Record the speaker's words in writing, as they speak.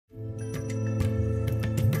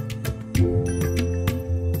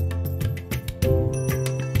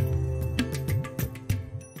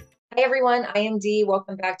everyone. I am Dee.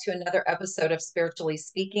 Welcome back to another episode of Spiritually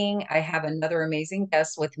Speaking. I have another amazing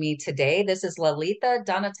guest with me today. This is Lalitha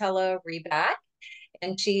Donatella Reback,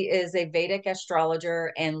 and she is a Vedic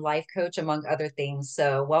astrologer and life coach, among other things.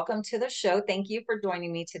 So, welcome to the show. Thank you for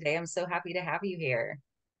joining me today. I'm so happy to have you here.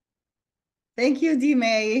 Thank you, Dee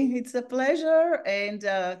May. It's a pleasure, and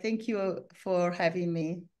thank you for having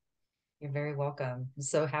me. You're very welcome. I'm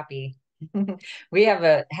so happy. We have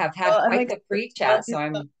had I'm quite excited the pre-chat, about so this.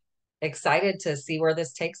 I'm excited to see where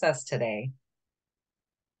this takes us today.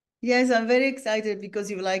 Yes, I'm very excited because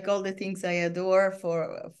you like all the things I adore.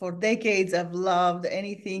 For decades, I've loved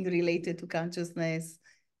anything related to consciousness,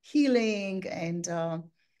 healing, and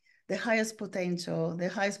the highest potential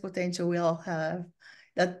we all have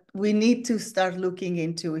that we need to start looking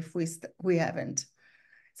into if we haven't.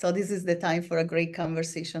 So this is the time for a great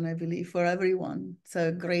conversation, I believe, for everyone. It's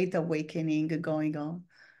a great awakening going on.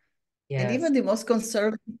 And Yes. even the most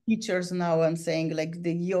conservative teachers now, I'm saying, like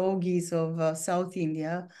the yogis of South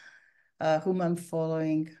India, whom I'm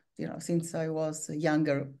following, since I was a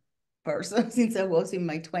younger person, since I was in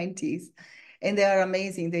my 20s. And they are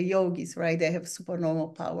amazing, the yogis, right? They have supernormal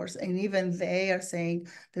powers. And even they are saying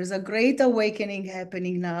there's a great awakening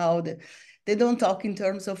happening now. They don't talk in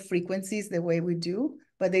terms of frequencies the way we do,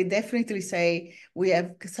 but they definitely say we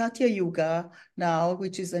have Satya Yuga now,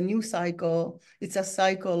 which is a new cycle. It's a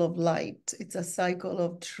cycle of light. It's a cycle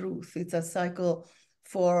of truth. It's a cycle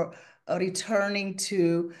for returning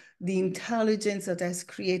to the intelligence that has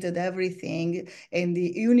created everything and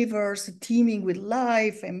the universe teeming with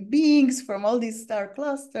life and beings from all these star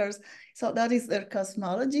clusters. So that is their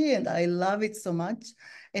cosmology, and I love it so much.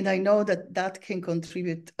 And I know that that can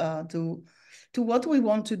contribute to what we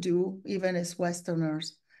want to do, even as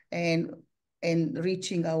Westerners, and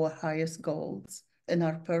reaching our highest goals and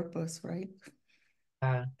our purpose, right?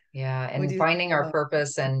 Yeah. What And do you think finding our about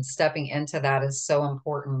purpose and stepping into that is so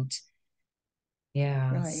important.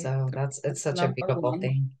 Yeah. right? So it's That's such a number beautiful one.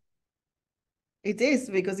 thing. It is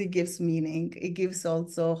because it gives meaning. It gives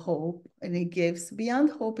also hope, and it gives beyond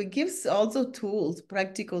hope. It gives also tools,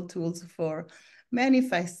 practical tools for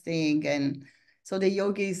manifesting. And so the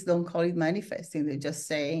yogis don't call it manifesting. They just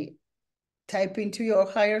say, tap into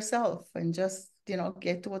your higher self and just,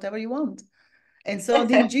 get whatever you want. And so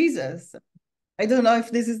did Jesus. I don't know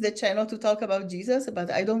if this is the channel to talk about Jesus,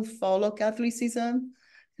 but I don't follow Catholicism.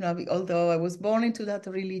 Although I was born into that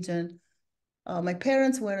religion, my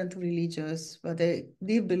parents weren't religious, but they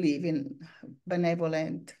did believe in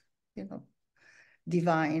benevolent, you know,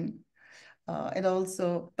 divine. And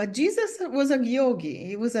also, but Jesus was a yogi.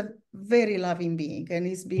 He was a very loving being, and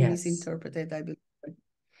he's been Yes. misinterpreted, I believe.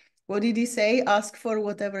 What did he say? Ask for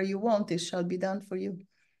whatever you want, it shall be done for you.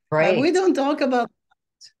 But we Right. don't talk about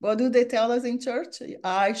what do they tell us in church?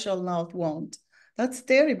 I shall not want. That's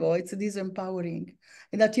terrible. It's disempowering.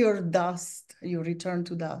 And that you're dust, you return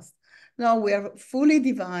to dust. No, we are fully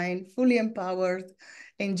divine, fully empowered.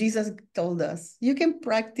 And Jesus told us, you can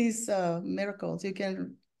practice miracles. You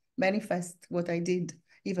can manifest what I did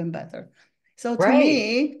even better. So to Right.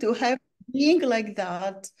 me, to have being like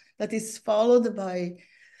that, that is followed by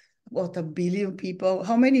what, 1 billion people?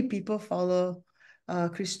 How many people follow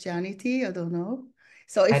Christianity? I don't know.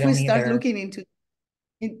 So I if we don't start either. looking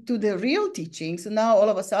into the real teachings, now all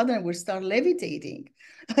of a sudden we start levitating.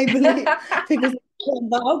 I believe because it's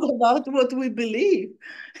about what we believe.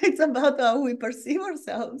 It's about how we perceive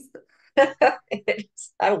ourselves.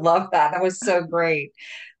 I love that. That was so great.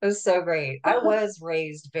 It was so great. I was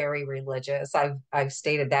raised very religious. I've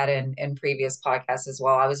stated that in previous podcasts as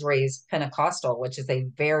well. I was raised Pentecostal, which is a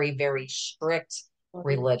very, very strict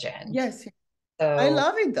religion. Yes, I So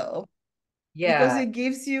love it though, because yeah, it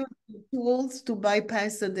gives you tools to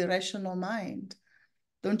bypass the rational mind.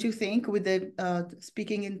 Don't you think with the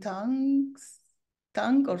speaking in tongues,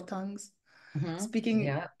 speaking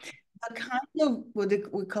yeah, a kind of what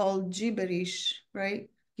we call gibberish, right?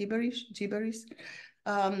 Gibberish,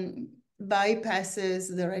 um,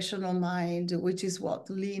 bypasses the rational mind, which is what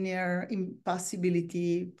linear,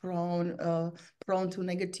 impassibility, prone to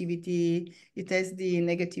negativity. It has the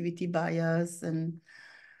negativity bias, and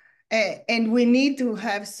we need to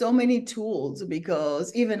have so many tools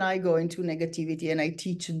because even I go into negativity and I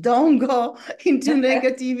teach, don't go into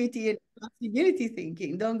negativity and possibility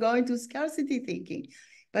thinking, don't go into scarcity thinking.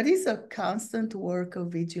 But it's a constant work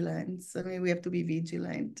of vigilance. I mean, we have to be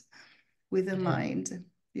vigilant with the it is. mind.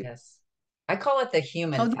 Yeah. Yes. I call it the How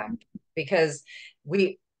human do factor you, because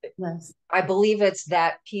we yes. I believe it's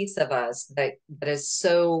that piece of us that is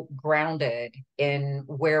so grounded in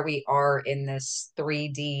where we are in this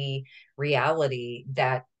 3D reality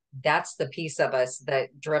that that's the piece of us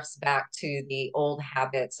that drifts back to the old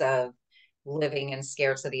habits of living in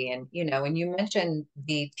scarcity. And, and you mentioned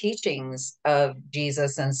the teachings of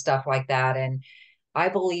Jesus and stuff like that. And I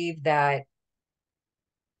believe that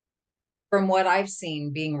from what I've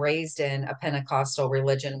seen, being raised in a Pentecostal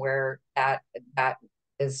religion where that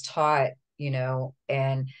is taught,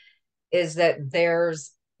 and is that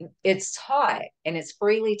it's taught and it's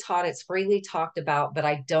freely taught, it's freely talked about, but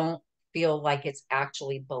I don't feel like it's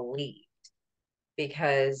actually believed,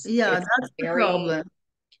 because Yeah, that's the problem.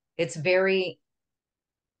 it's very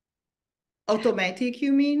Automatic,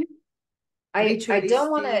 you mean? I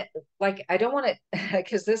don't want Ritualistic? to, I don't want to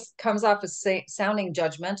because this comes off as sounding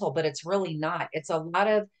judgmental, but it's really not. There's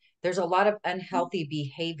a lot of unhealthy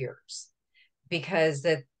behaviors, because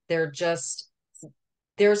that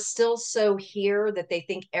they're still so here that they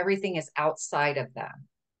think everything is outside of them.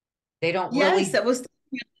 They don't Yes, really. I was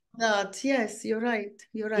thinking that. Yes, you're right.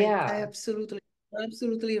 You're right. Yeah,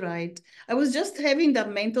 Absolutely right. I was just having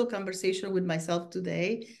that mental conversation with myself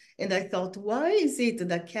today, and I thought, why is it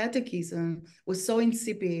that catechism was so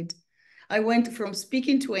insipid? I went from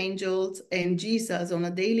speaking to angels and Jesus on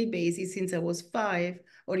a daily basis since I was 5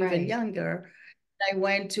 or even right, younger. I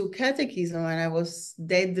went to catechism and I was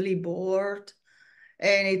deadly bored.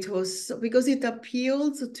 And it was because it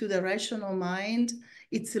appeals to the rational mind.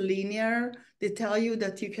 It's linear. They tell you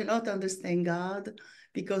that you cannot understand God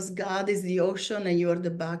because God is the ocean and you are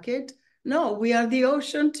the bucket. No, we are the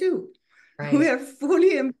ocean too. We right, are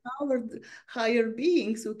fully empowered higher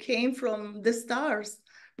beings who came from the stars.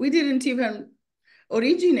 We didn't even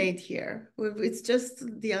originate here. It's just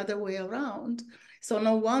the other way around. So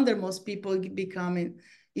no wonder most people become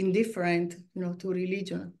indifferent, to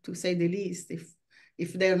religion, to say the least,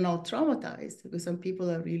 if they're not traumatized, because some people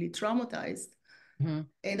are really traumatized. hmm,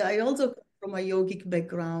 And I also come from a yogic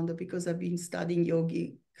background because I've been studying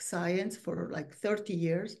yogic science for like 30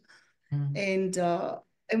 years. hmm,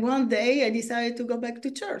 And one day I decided to go back to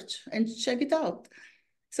church and check it out.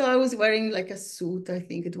 So I was wearing like a suit. I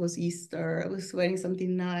think it was Easter. I was wearing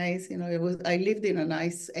something nice. I lived in a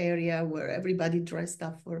nice area where everybody dressed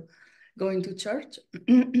up for going to church.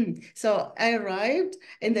 So I arrived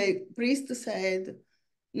and the priest said,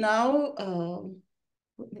 now,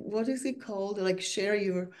 what is it called? Like share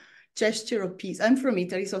your gesture of peace. I'm from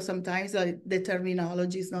Italy, so sometimes the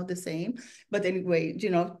terminology is not the same. But anyway,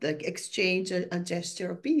 like exchange a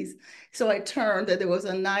gesture of peace. So I turned and there was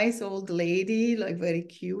a nice old lady, like very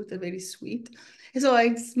cute and very sweet. And so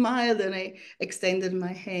I smiled and I extended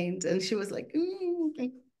my hand and she was like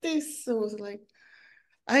this. So I was like,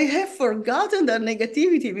 I have forgotten that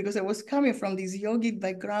negativity because I was coming from this yogic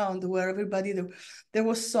background where there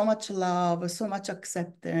was so much love, so much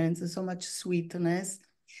acceptance, so much sweetness,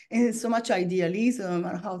 and so much idealism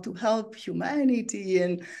on how to help humanity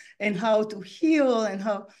and how to heal and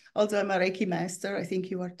how, also I'm a Reiki master, I think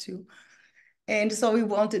you are too. And so we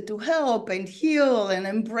wanted to help and heal and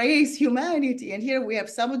embrace humanity. And here we have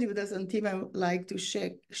somebody who doesn't even like to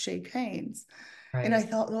shake hands. And I right.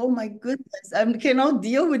 thought, oh my goodness, I cannot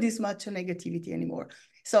deal with this much negativity anymore.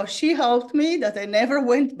 So she helped me that I never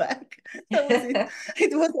went back. That was it.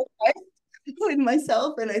 It was a fight with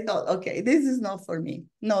myself. And I thought, okay, this is not for me.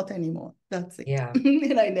 Not anymore. That's it. Yeah,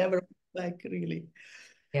 And I never went back, really. It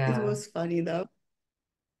yeah, was funny though.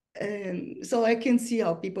 And so I can see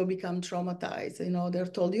how people become traumatized. They're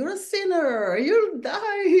told, you're a sinner, you'll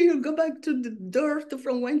die, you'll go back to the dirt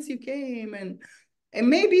from whence you came. And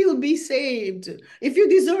maybe you'll be saved if you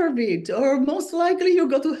deserve it, or most likely you'll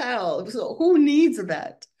go to hell. So who needs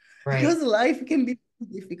that? right. Because life can be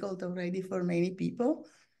difficult already for many people,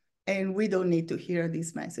 and we don't need to hear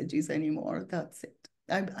these messages anymore. That's it.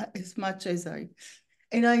 As much as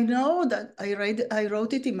and I know that I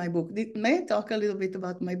wrote it in my book. May I talk a little bit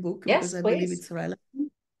about my book because Yes, I believe please. it's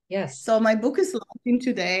relevant? Yes. So my book is launching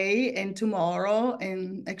today and tomorrow,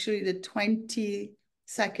 and actually the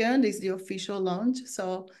 22nd is the official launch.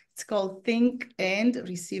 So it's called Think and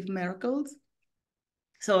Receive Miracles.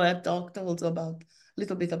 So I've talked also about a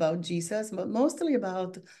little bit about Jesus, but mostly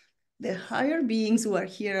about the higher beings who are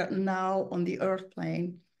here now on the earth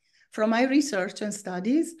plane. From my research and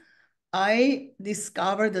studies, I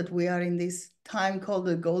discovered that we are in this time called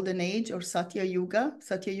the Golden Age or Satya Yuga.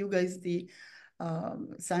 Satya Yuga is the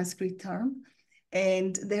Sanskrit term.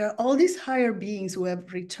 And there are all these higher beings who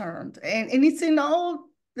have returned. And it's in all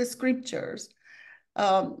the scriptures.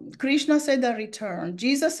 Krishna said a return.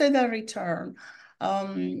 Jesus said a return.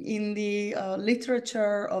 In the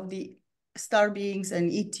literature of the star beings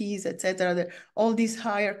and ETs, etc., all these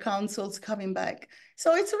higher councils coming back.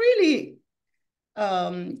 So it's really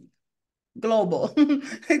global.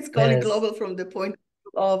 It's called Yes. global from the point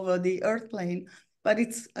of the earth plane. but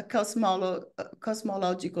it's a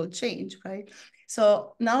cosmological change, right?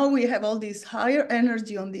 So now we have all this higher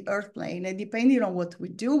energy on the earth plane, and depending on what we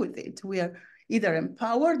do with it, we are either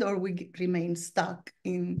empowered or we remain stuck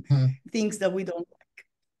in things that we don't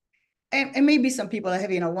like. And maybe some people are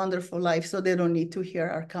having a wonderful life, so they don't need to hear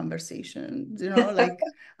our conversation. Like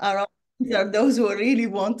our are those who really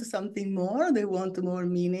want something more. They want more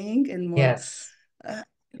meaning and more Yes.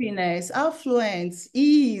 happiness, affluence,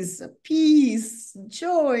 ease, peace,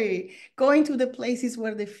 joy, going to the places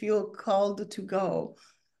where they feel called to go.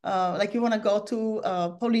 Like you want to go to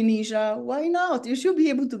Polynesia, why not? You should be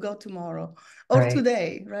able to go tomorrow or Right.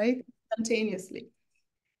 today, right? Spontaneously.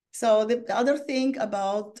 So the other thing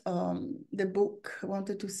about the book I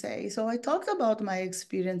wanted to say, so I talked about my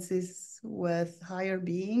experiences with higher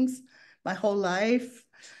beings my whole life,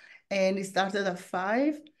 and it started at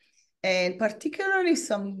 5, and particularly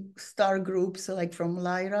some star groups like from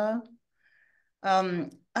Lyra.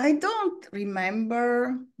 I don't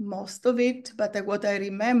remember most of it, but what I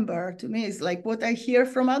remember to me is like what I hear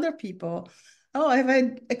from other people. Oh, I've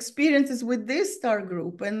had experiences with this star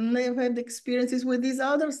group, and I've had experiences with this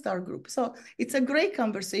other star group. So it's a great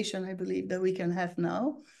conversation, I believe, that we can have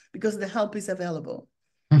now because the help is available.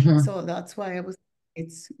 So that's why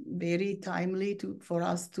it's very timely for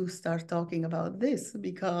us to start talking about this,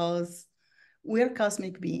 because we're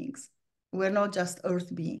cosmic beings. We're not just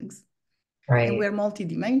earth beings. And Right. we're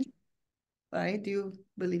multidimensional, right? Do you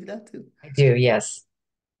believe that too? I do. Yes.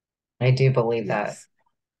 I do believe that.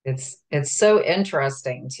 Yes. It's so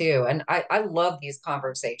interesting too. And I love these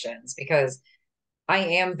conversations because I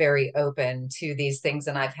am very open to these things,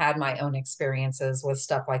 and I've had my own experiences with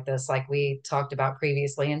stuff like this, like we talked about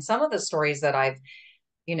previously. And some of the stories that I've,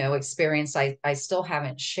 experienced, I still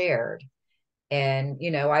haven't shared. And, I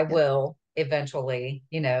Yeah. will eventually,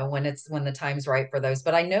 when the time's right for those.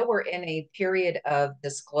 But I know we're in a period of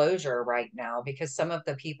disclosure right now because some of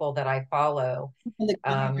the people that I follow, The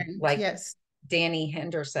current, like yes. Danny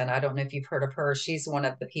Henderson. I don't know if you've heard of her. She's one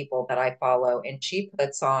of the people that I follow, and she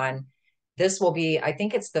puts on, this will be, I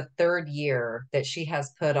think it's the third year that she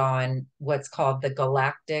has put on what's called the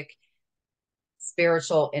Galactic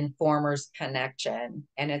Spiritual Informers Connection.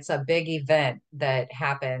 And it's a big event that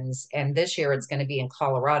happens. And this year it's going to be in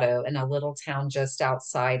Colorado, in a little town just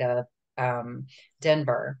outside of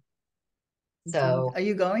Denver. So Are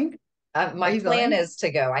you going? Are my you plan going? is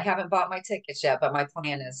to go. I haven't bought my tickets yet, but my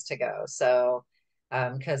plan is to go. So,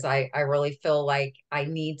 because I really feel like I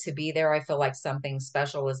need to be there. I feel like something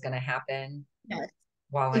special is going to happen Yes.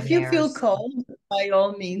 while I'm If you there. feel So, cold, by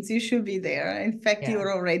all means, you should be there. In fact, yeah.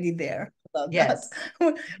 you're already there about that. Yes.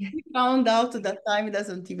 We found out that time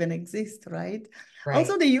doesn't even exist, right? Right.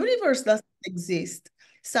 Also, the universe doesn't exist.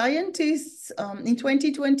 Scientists in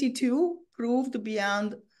 2022 proved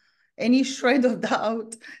beyond any shred of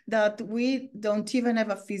doubt that we don't even have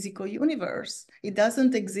a physical universe. It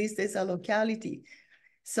doesn't exist as a locality.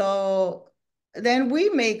 So then we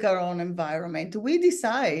make our own environment. We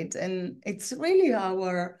decide, and it's really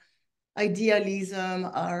our idealism,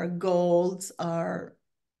 our goals, our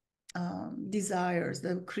desires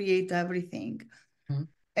that create everything Mhm.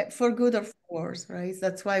 for good or for worse, right?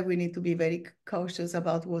 That's why we need to be very cautious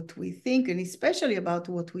about what we think, and especially about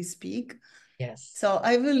what we speak. Yes. So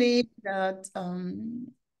I believe that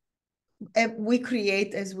we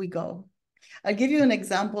create as we go. I'll give you an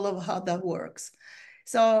example of how that works.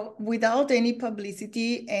 So without any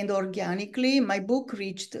publicity and organically, my book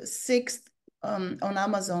reached 6th on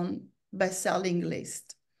Amazon best-selling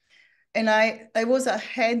list. And I was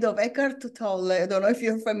ahead of Eckhart Tolle. I don't know if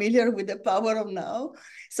you're familiar with the power of now.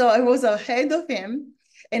 So I was ahead of him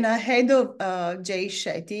and ahead of Jay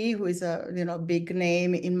Shetty, who is a big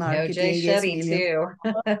name in I know Jay marketing, is Shetty millions. too.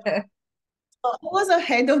 I was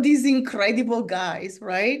ahead of these incredible guys,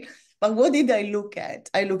 right? But what did I look at?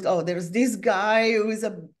 I looked, oh, there's this guy who is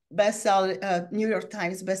a New York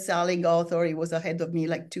Times best-selling author. He was ahead of me,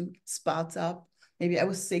 like 2 spots up. Maybe I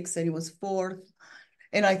was 6th and he was 4th.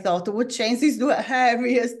 And I thought, what chances do I have?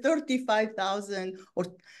 He has 35,000 or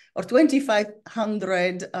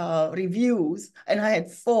 2,500 reviews, and I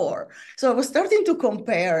had 4. So I was starting to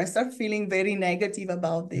compare and start feeling very negative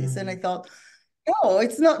about this. And I thought, no,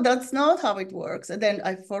 it's not. That's not how it works. And then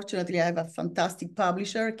fortunately, I have a fantastic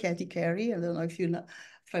publisher, Katie Carey. I don't know if you're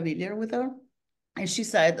familiar with her. And she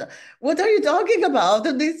said, what are you talking about?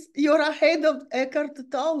 You're ahead of Eckhart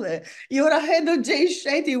Tolle. You're ahead of Jay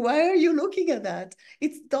Shetty. Why are you looking at that?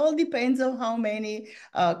 It all depends on how many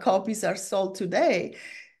copies are sold today.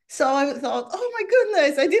 So I thought, oh my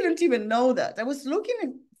goodness, I didn't even know that. I was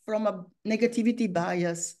looking from a negativity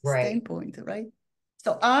bias Right. standpoint, right?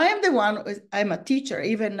 So I'm the one, I'm a teacher.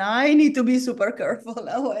 Even I need to be super careful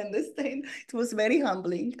now. I understand. It was very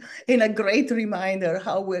humbling and a great reminder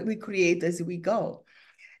how we create as we go.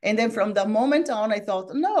 And then from the moment on, I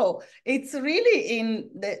thought, no, it's really in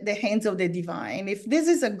the hands of the divine. If this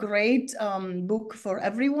is a great book for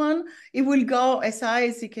everyone, it will go as high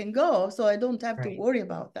as it can go. So I don't have to Right. worry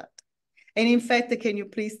about that. And in fact, can you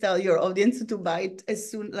please tell your audience to buy it as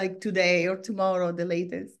soon, like today or tomorrow, the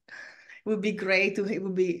latest? It would be great. It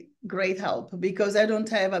would be great help because I don't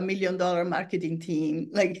have $1 million marketing team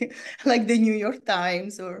like the New York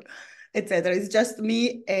Times or etc. It's just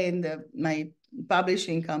me and my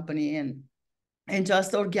publishing company and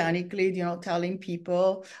just organically, telling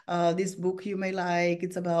people this book you may like.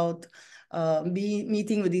 It's about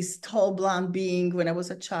meeting with this tall blonde being when I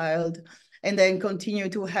was a child, and then continue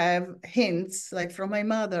to have hints like from my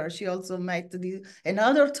mother. She also met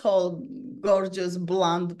another tall, gorgeous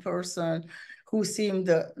blonde person who seemed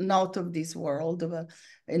not of this world,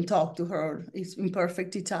 and talked to her. It's in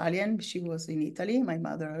perfect Italian. She was in Italy. My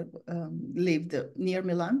mother lived near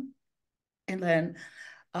Milan. And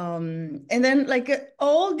then like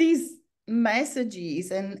all these messages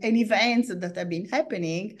and events that have been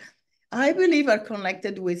happening, I believe are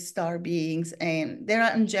connected with star beings, and there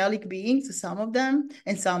are angelic beings, some of them,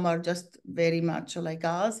 and some are just very much like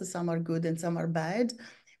us. Some are good and some are bad,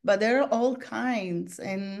 but there are all kinds,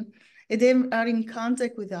 and they are in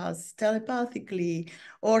contact with us telepathically,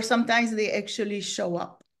 or sometimes they actually show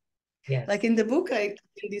up. Like Yes. in the book, I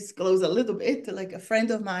can disclose a little bit. Like a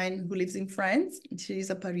friend of mine who lives in France, she's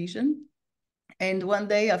a Parisian. And one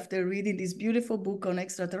day after reading this beautiful book on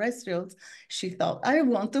extraterrestrials, she thought, I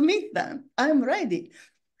want to meet them. I'm ready.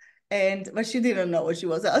 But she didn't know what she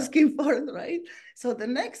was asking for, right? So the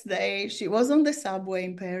next day she was on the subway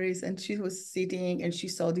in Paris and she was sitting and she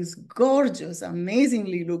saw this gorgeous,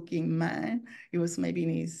 amazingly looking man. He was maybe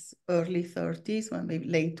in his early 30s, or maybe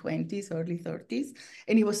late 20s, early 30s.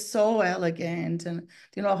 And he was so elegant. And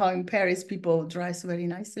you know how in Paris people dress very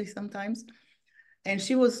nicely sometimes? And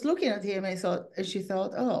she was looking at him and she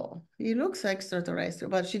thought, oh, he looks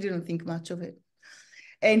extraterrestrial, but she didn't think much of it.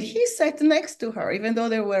 And he sat next to her, even though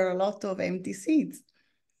there were a lot of empty seats.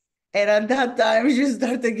 And at that time, she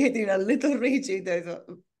started getting a little rigid. I thought,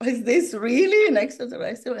 is this really an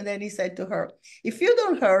extraterrestrial? And then he said to her, if you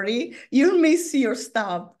don't hurry, you'll miss your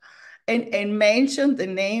stop. And mentioned the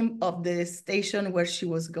name of the station where she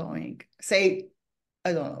was going. Say,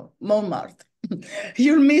 I don't know, Montmartre.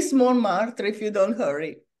 You'll miss Montmartre if you don't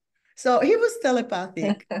hurry. So he was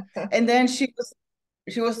telepathic. And then she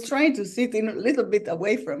was trying to sit in a little bit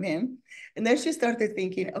away from him. And then she started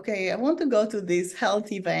thinking, okay, I want to go to this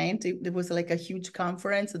health event. There was like a huge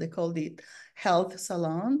conference. So they called it Health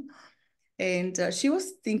Salon. And she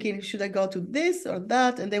was thinking, should I go to this or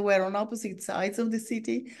that? And they were on opposite sides of the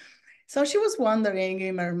city. So she was wondering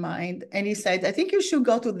in her mind. And he said, I think you should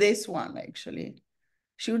go to this one, actually.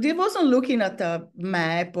 She wasn't looking at a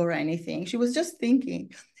map or anything. She was just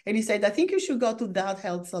thinking. And he said, I think you should go to that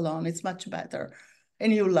health salon. It's much better.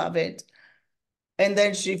 And you love it. And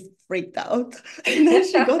then she freaked out. And then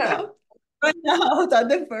she got up, ran out at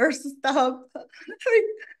the first stop.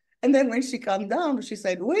 And then when she calmed down, she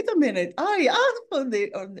said, wait a minute, I asked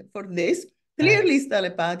for this. Clearly it's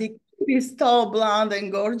telepathic. He's tall, blonde,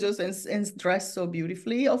 and gorgeous and dressed so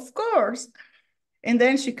beautifully. Of course. And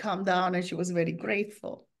then she calmed down and she was very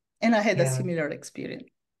grateful. And I had a Yeah, similar experience.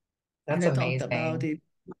 And that's I talked about amazing.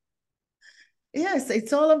 it. Yes,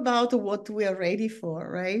 it's all about what we are ready for,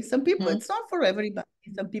 right? Some people, Mhm. it's not for everybody.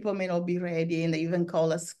 Some people may not be ready and they even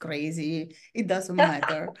call us crazy. It doesn't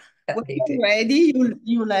matter. When They do. you're ready,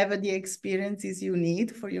 you'll have the experiences you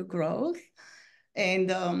need for your growth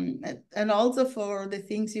and also for the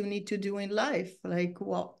things you need to do in life, like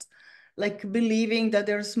what? Like believing that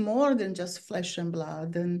there's more than just flesh and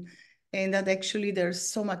blood and that actually there's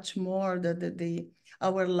so much more that the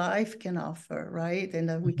our life can offer, right? And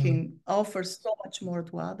that we Mhm. can offer so much more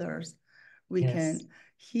to others. We Yes. can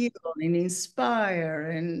heal and inspire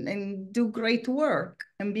and do great work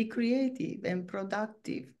and be creative and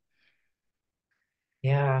productive.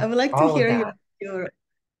 Yeah. I would like to All of hear that. your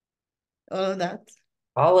all of that.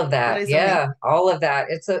 All of That that. is amazing. Yeah. All of that.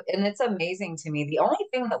 It's amazing to me. The only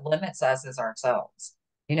thing that limits us is ourselves.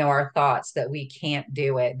 Our thoughts that we can't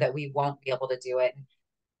do it, that we won't be able to do it.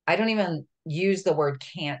 I don't even use the word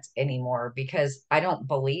can't anymore because I don't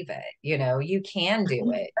believe it. You can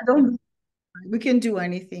do it. I don't We can do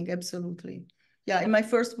anything, absolutely. Yeah, in my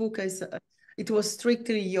first book, it was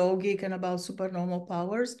strictly yogic and about supernormal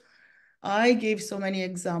powers. I gave so many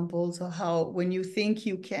examples of how when you think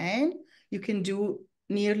you can do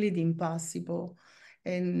nearly the impossible.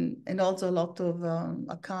 and also a lot of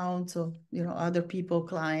accounts of, other people,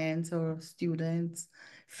 clients or students,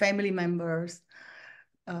 family members.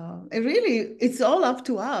 It really, it's all up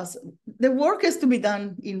to us. The work has to be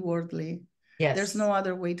done inwardly. There's Yes. no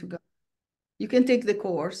other way to go. You can take the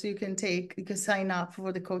course, you can sign up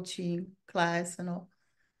for the coaching class and all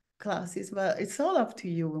classes, but it's all up to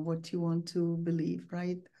you and what you want to believe,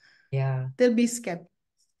 right? Yeah. There'll be skeptics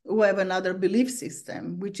who have another belief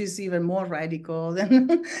system, which is even more radical than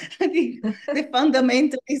the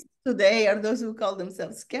fundamentalists today are those who call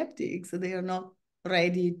themselves skeptics. They are not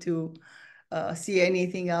ready to see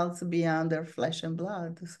anything else beyond their flesh and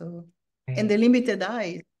blood. So, and Right. the limited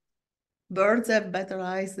eyes. Birds have better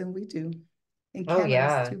eyes than we do, and Oh cameras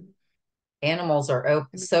yeah. too. Animals are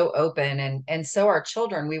so open, and so are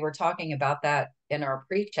children. We were talking about that in our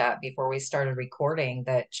pre-chat before we started recording,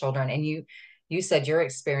 that children, and you said your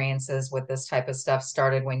experiences with this type of stuff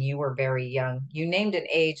started when you were very young. You named an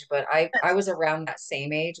age, but I Yes. was around that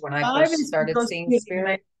same age when I Five first is started because seeing we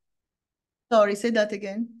spirit. sorry, say that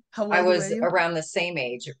again. How I old were was you? around the same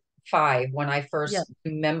age, 5, when I Yeah, first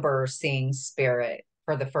remember seeing spirit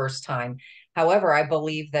for the first time. However, I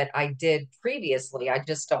believe that I did previously. I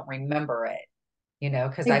just don't remember it,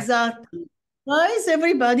 because I exactly. Why is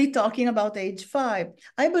everybody talking about age 5?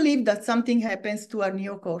 I believe that something happens to our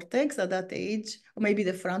neocortex at that age, or maybe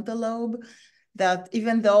the frontal lobe, that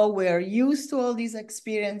even though we're used to all these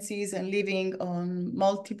experiences and living on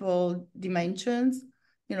multiple dimensions,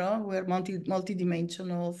 we're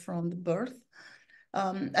multidimensional from the birth.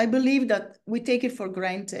 I believe that we take it for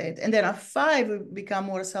granted. And then at 5, we become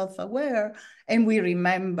more self-aware and we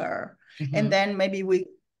remember. And Mhm. then maybe we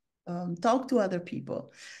talk to other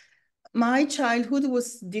people. My childhood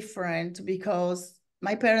was different because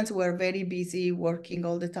my parents were very busy working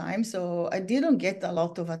all the time. So I didn't get a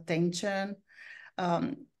lot of attention,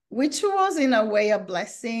 which was in a way a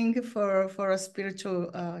blessing for a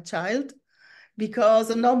spiritual child,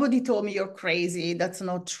 because nobody told me you're crazy, that's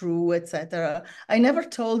not true, etc. I never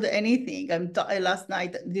told anything. Last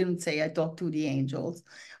night didn't say I talked to the angels,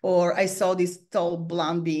 or I saw this tall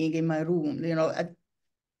blonde being in my room.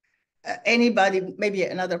 Anybody, maybe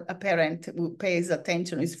a parent who pays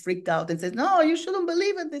attention is freaked out and says, no, you shouldn't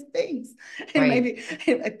believe in these things. And Right. maybe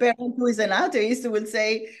a parent who is an atheist will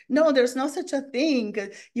say, no, there's no such a thing.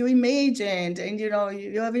 You imagined, and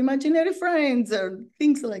you have imaginary friends or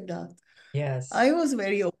things like that. I Yes. was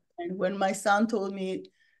very open when my son told me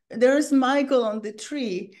there's Michael on the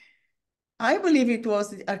tree. I believe it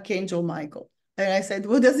was Archangel Michael. And I said,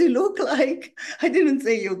 what does he look like? I didn't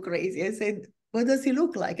say you're crazy. I said, what does he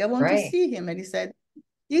look like? I want to Right. see him. And he said,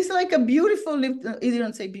 he's like a beautiful, he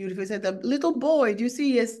didn't say beautiful. He said, a little boy. Do you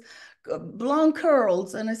see his blonde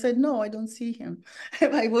curls? And I said, no, I don't see him.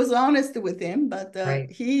 I was honest with him, but Right.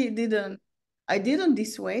 I didn't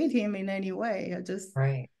dissuade him in any way. I just,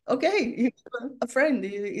 Right. okay, you have a friend,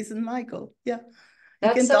 he isn't Michael. Yeah, you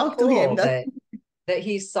That's can so talk to him. cool that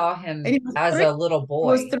he saw And him he was as three. a little He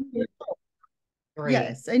was boy. 3 years old. 3.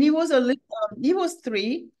 Yes, and he was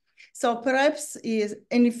 3. So perhaps and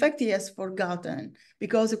in fact, he has forgotten,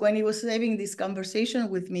 because when he was having this conversation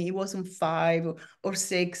with me, he wasn't 5 or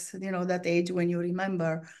 6, that age when you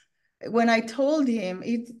remember. When I told him,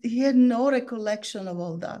 he had no recollection of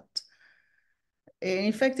all that. And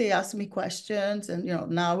in fact, he asked me questions, and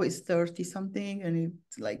now he's 30 something, and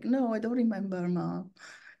he's like, no, I don't remember, Mom.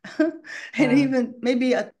 And Yeah. even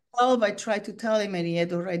maybe at 12, I tried to tell him, and he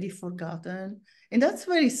had already forgotten. And that's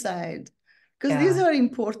very sad, because these Yeah. are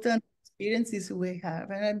important experiences we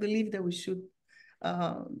have. And I believe that we should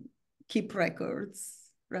um, keep records,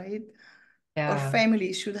 right? Our Yeah.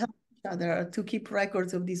 families should help each other to keep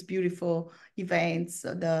records of these beautiful events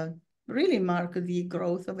that really mark the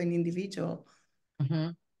growth of an individual, Hmm.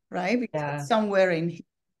 right? Because Yeah. somewhere in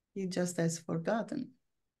he just has forgotten.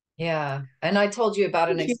 Yeah. And I told you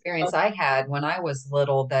about an experience I had when I was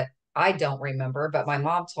little that I don't remember, but my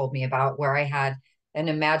mom told me about, where I had an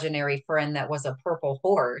imaginary friend that was a purple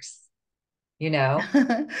horse, you know,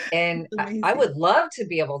 and I Amazing. would love to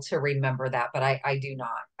be able to remember that, but I do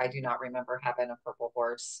not. I do not remember having a purple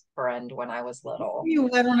horse friend when I was little. You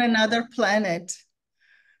were on another planet,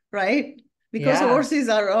 right? Because Yeah. horses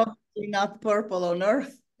are obviously not purple on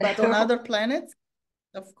Earth, but on other planets,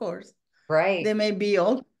 of course, Right. they may be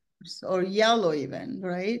all or yellow even,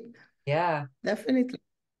 right? Yeah. Definitely.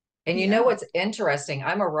 And you know Yeah. what's interesting?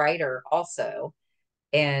 I'm a writer also,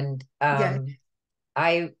 and Yeah.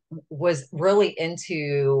 I was really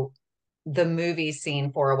into the movie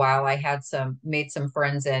scene for a while. I had made some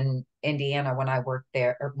friends in Indiana when I worked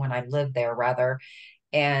there, or when I lived there rather.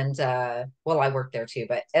 And well, I worked there too,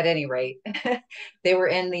 but at any rate, they were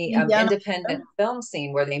in the Indiana. independent film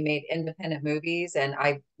scene where they made independent movies, and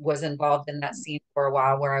I was involved in that scene for a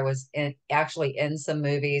while where I was actually in some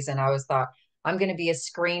movies, and I was thought I'm going to be a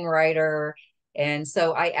screenwriter. And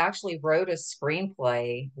so I actually wrote a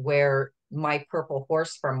screenplay where my purple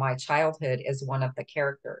horse from my childhood is one of the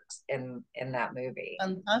characters in that movie.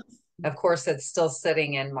 Fantastic. Of course, it's still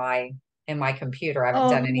sitting in my computer. I haven't Oh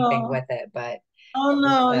done anything no. with it, but Oh it's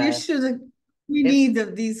no, you should. We it's need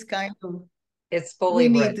this kind of, it's fully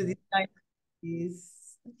we need written. this kind of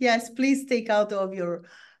this. Yes, please take out of your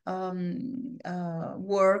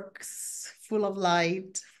works full of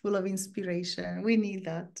light, full of inspiration. We need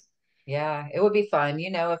that. Yeah, it would be fun.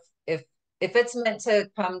 If it's meant to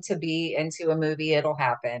come to be into a movie, it'll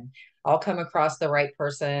happen. I'll come across the right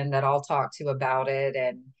person that I'll talk to about it,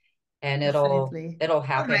 and Definitely. it'll You're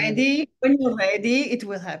happen. And ready. When you're ready, it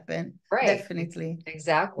will happen. right, Definitely. We have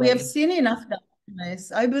exactly. seen enough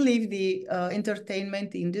darkness. I believe the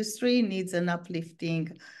entertainment industry needs an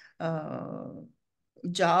uplifting uh,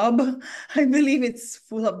 job. I believe it's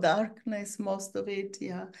full of darkness, most of it.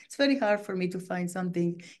 Yeah. It's very hard for me to find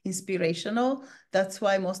something inspirational. That's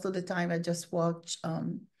why most of the time I just watch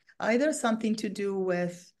either something to do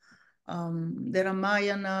with the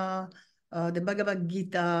Ramayana, the Bhagavad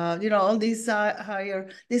Gita, all these higher,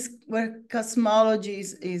 this where cosmology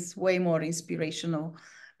is way more inspiring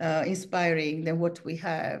than what we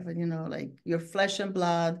have. Like your flesh and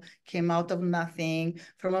blood came out of nothing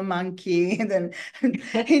from a monkey, and then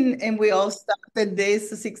and we all started this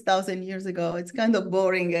 6,000 years ago. It's kind of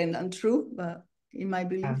boring and untrue, but in my Yeah.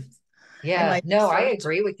 beliefs and Yeah, my no, I research.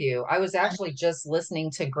 agree with you. I was actually just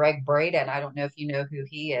listening to Greg Braden. I don't know if you know who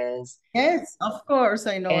he is. Yes, of course,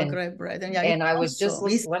 I know a And great bread, and yeah, and he's I was just awesome.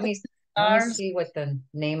 He's listening. Let me stars. see what the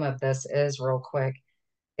name of this is real quick.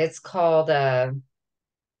 It's called the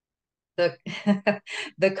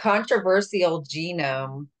the controversial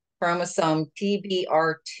genome chromosome Oh,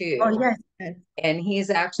 TBR2. yes, yes. And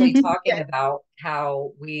he's actually talking Yes, about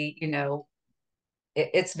how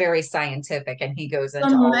it's very scientific, and he goes into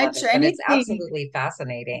doesn't all of match it, but it's anything. absolutely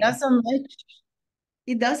fascinating. Doesn't match.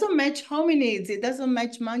 It doesn't match hominids. It doesn't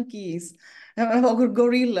match monkeys or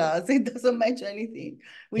gorillas. It doesn't match anything.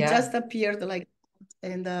 We Yeah. just appeared like,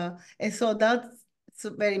 and so that's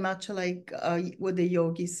very much like what the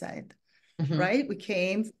yogi said, Hmm. right? We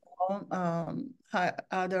came from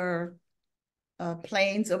other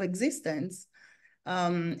planes of existence,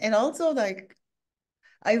 and also like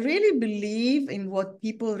I really believe in what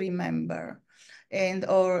people remember and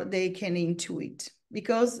or they can intuit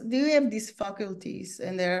because they have these faculties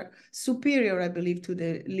and they're superior, I believe, to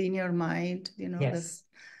the linear mind, Yes.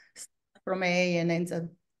 that's from A and ends at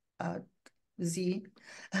Z.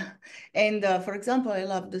 And for example, I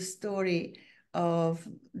love the story of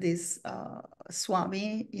this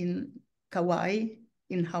Swami in Kauai,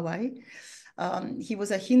 in Hawaii. He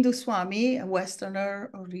was a Hindu Swami, a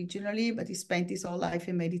Westerner originally, but he spent his whole life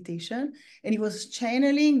in meditation. And he was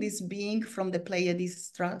channeling this being from the Pleiades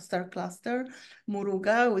star cluster,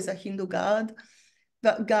 Muruga, who is a Hindu god.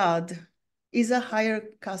 But God is a higher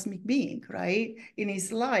cosmic being, right? In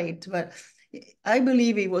his light. But I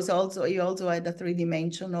believe he also had a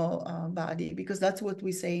three-dimensional body because that's what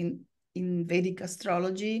we say in Vedic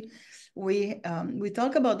astrology. We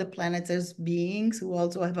talk about the planets as beings who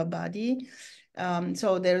also have a body.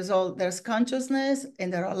 So there's consciousness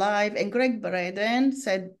and they're alive. And Greg Braden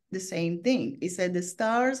said the same thing. He said the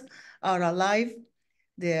stars are alive,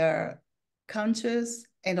 they're conscious,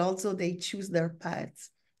 and also they choose their paths.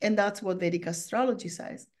 And that's what Vedic astrology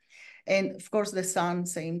says. And of course, the sun,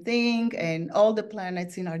 same thing. And all the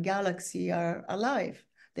planets in our galaxy are alive.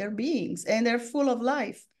 They're beings and they're full of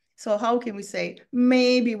life. So how can we say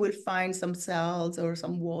maybe we'll find some cells or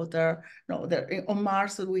some water? No, on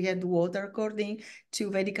Mars we had water according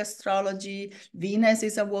to Vedic astrology. Venus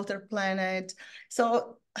is a water planet.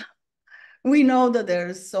 So we know that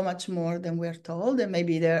there's so much more than we're told, and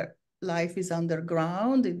maybe their life is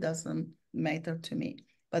underground. It doesn't matter to me,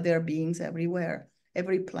 but there are beings everywhere.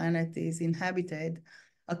 Every planet is inhabited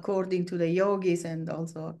according to the yogis and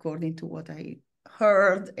also according to what I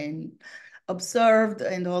heard and observed.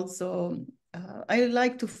 And also, I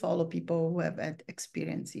like to follow people who have had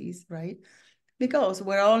experiences, right? Because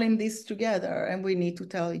we're all in this together and we need to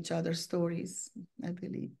tell each other stories, I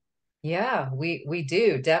believe. Yeah, we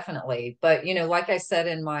do definitely. But like I said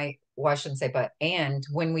in my, well, I shouldn't say but, and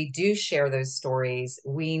when we do share those stories,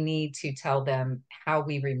 we need to tell them how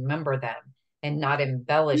we remember them and not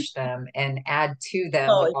embellish them and add to them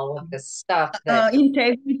with So all of this stuff that,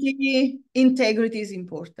 integrity is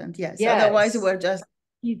important. Yes. Otherwise, yes. we're just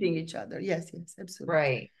teasing each other. Yes, yes, absolutely.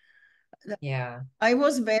 Right. Yeah. I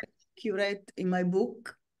was very accurate in my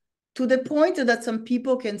book to the point that some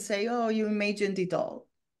people can say, oh, you imagined it all.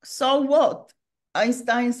 So what?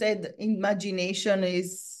 Einstein said imagination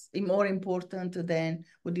is more important than,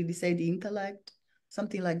 what did he say, the intellect?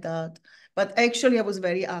 Something like that. But actually, I was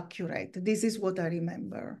very accurate. This is what I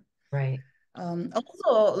remember. Right.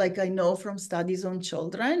 Also, like I know from studies on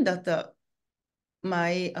children that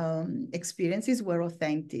my experiences were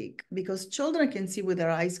authentic because children can see with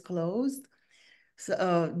their eyes closed.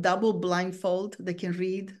 So, double blindfold, they can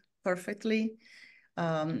read perfectly.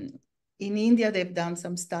 In India, they've done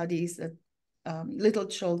some studies that little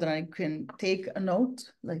children can take a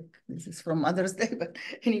note, like this is from Mother's Day, but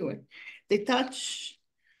anyway, they touch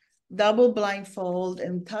double blindfold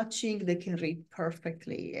and touching, they can read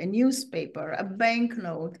perfectly. A newspaper, a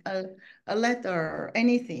banknote, a letter,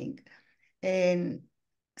 anything. And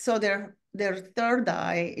so their third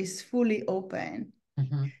eye is fully open.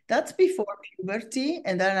 Mm-hmm. That's before puberty.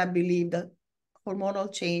 And then I believe that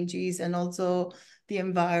hormonal changes and also the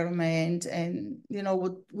environment and, you know,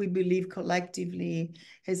 what we believe collectively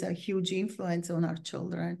has a huge influence on our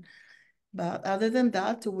children. But other than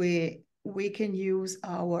that, we can use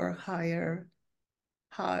our higher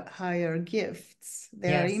gifts.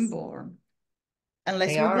 They are Yes, inborn unless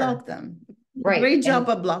they we are. block them. Right. Great job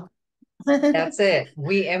And of block. that's it.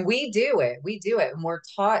 We do it. We do it. And we're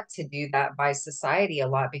taught to do that by society a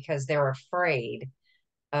lot because they're afraid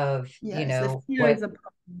of, Yes, the fear what, is a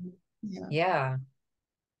problem. Yeah. yeah.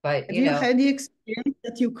 But, Have you had the experience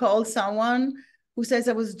that you call someone who says,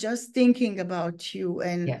 I was just thinking about you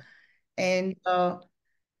yeah, and uh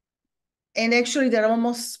and actually they're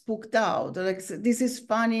almost spooked out. They're like, this is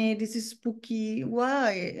funny, this is spooky.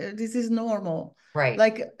 Why? This is normal. right.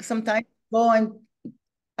 Like sometimes go and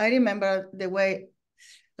I remember the way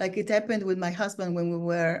like it happened with my husband when we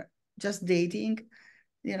were just dating,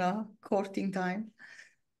 you know, courting time.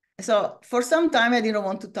 So for some time, I didn't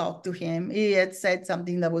want to talk to him. He had said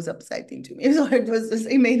something that was upsetting to me. So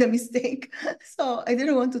he made a mistake. So I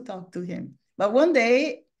didn't want to talk to him. But one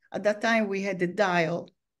day, at that time, we had the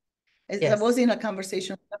dial. As I was Yes. in a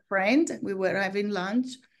conversation with a friend. We were having lunch.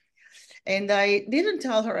 And I didn't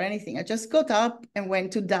tell her anything. I just got up and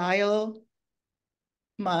went to dial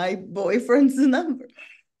my boyfriend's number.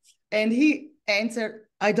 And he answered,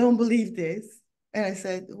 I don't believe this. And I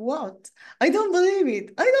said, what? I don't believe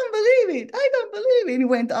it. I don't believe it. I don't believe it. And he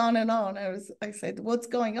went on and on. I said, what's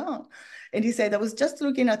going on? And he said, I was just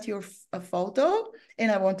looking at your photo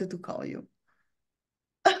and I wanted to call you.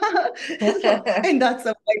 So, and that's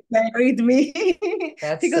how he married me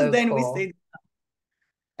That's because so then we cool. stayed.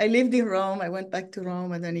 I lived in Rome. I went back to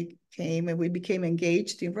Rome and then he came and we became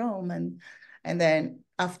engaged in Rome. And then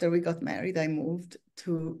after we got married, I moved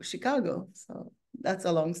to Chicago. So that's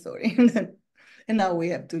a long story. And now we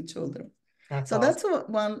have two children. That's So awesome. that's what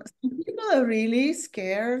one, some people are really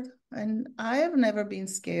scared. And I have never been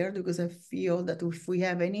scared because I feel that if we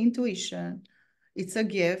have any intuition, it's a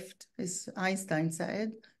gift, as Einstein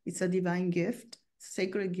said, it's a divine gift,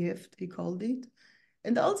 sacred gift, he called it.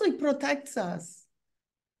 And also it protects us.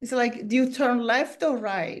 It's like, do you turn left or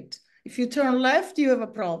right? If you turn left, you have a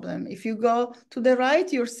problem. If you go to the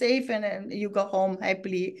right, you're safe and you go home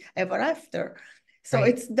happily ever after. So Right.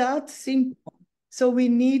 it's that simple. So we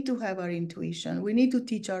need to have our intuition. We need to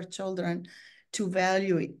teach our children to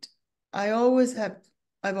value it. I've always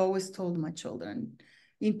told my children,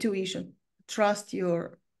 intuition, trust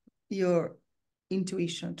your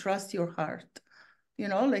intuition, trust your heart. You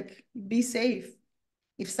know, like be safe.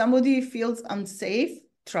 If somebody feels unsafe,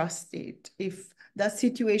 trust it. If that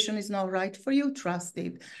situation is not right for you, trust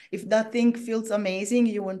it. If that thing feels amazing,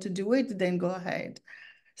 you want to do it, then go ahead.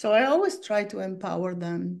 So I always try to empower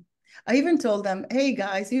them. I even told them, hey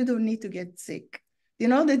guys, you don't need to get sick. You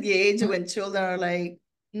know, that the age when children are like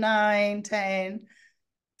 9, 10.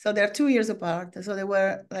 So they're 2 years apart. So they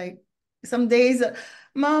were like, some days,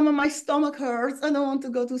 Mama, my stomach hurts. I don't want to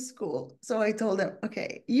go to school. So I told them,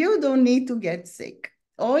 okay, you don't need to get sick.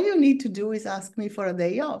 All you need to do is ask me for a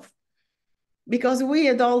day off because we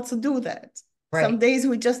adults do that. Some Right. days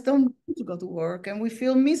we just don't want to go to work and we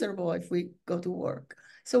feel miserable if we go to work.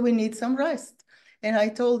 So we need some rest. And I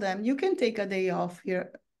told them, you can take a day off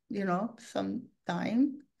here, you know,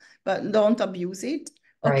 sometime, but don't abuse it.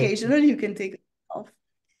 Right. Occasionally you can take off.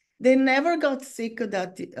 They never got sick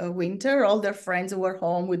that winter. All their friends were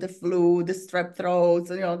home with the flu, the strep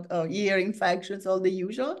throats, you know, ear infections, all the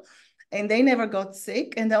usual. And they never got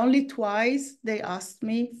sick. And only twice they asked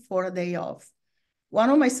me for a day off.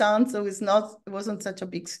 One of my sons, who wasn't such a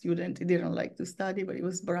big student, he didn't like to study, but he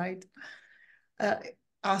was bright, uh,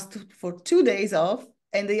 asked for 2 days off.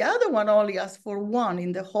 And the other one only asked for one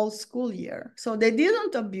in the whole school year. So they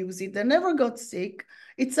didn't abuse it. They never got sick.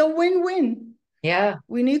 It's a win-win. Yeah.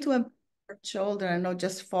 We need to empower children and not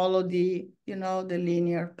just follow the, the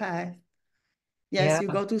linear path. Yes, Yeah. you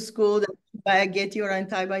go to school, get your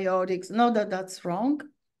antibiotics. Not that that's wrong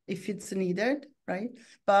if it's needed, right?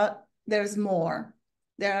 But there's more.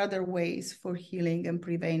 There are other ways for healing and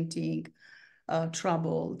preventing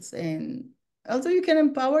troubles. And also you can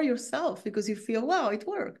empower yourself because you feel, wow, it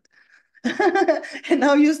worked. And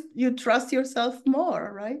now you trust yourself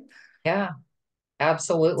more, right? Yeah. Stay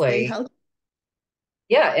Absolutely. healthy.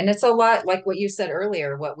 Yeah. And it's a lot like what you said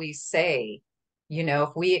earlier, what we say, if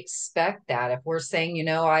we expect that, if we're saying,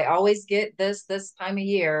 I always get this time of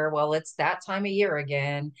year, well, it's that time of year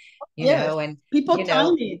again, Yes, and, people you time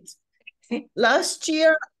know, it. Last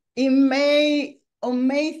year on May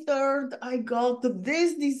 3rd, I got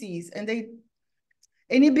this disease, and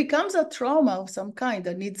it becomes a trauma of some kind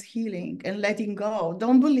that needs healing and letting go.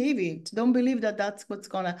 Don't believe it. Don't believe that that's what's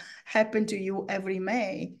gonna happen to you every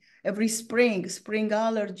May, every spring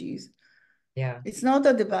allergies. yeah, It's not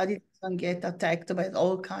that the body doesn't get attacked by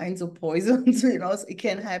all kinds of poisons, it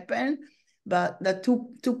can happen, but that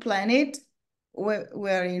to plan it,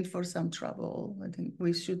 we're in for some trouble. I think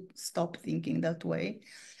we should stop thinking that way.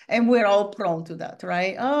 And we're all prone to that,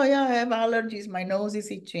 right? Oh yeah, I have allergies, my nose is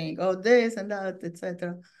itching, oh this and that,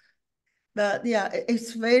 etc. But yeah,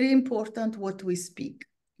 it's very important what we speak.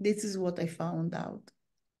 This is what I found out.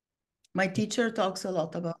 My teacher talks a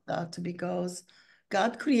lot about that because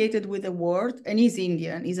God created with a word, and he's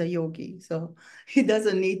Indian, he's a yogi, so he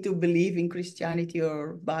doesn't need to believe in Christianity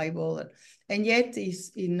or Bible, and yet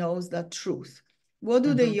he knows that truth. What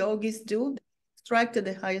do the hmm yogis do? They extract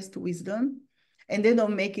the highest wisdom, and they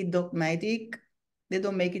don't make it dogmatic. They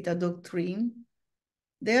don't make it a doctrine.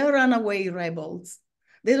 They are runaway rebels.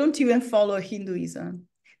 They don't even follow Hinduism.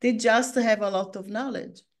 They just have a lot of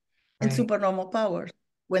knowledge and right, supernormal powers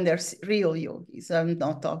when they're real yogis. I'm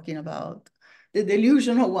not talking about the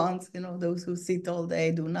delusional ones, those who sit all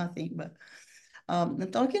day, do nothing. But I'm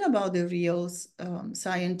talking about the real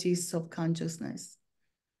scientists of consciousness.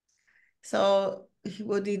 So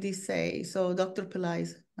what did he say? So Dr. Pillai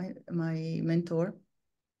is my mentor,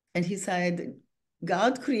 and he said,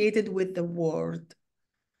 God created with the word.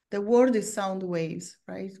 The word is sound waves,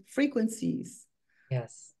 right? Frequencies.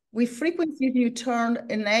 yes, With frequencies, you turn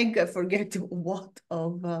an egg, I forget what,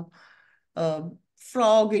 of a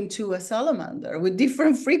frog into a salamander with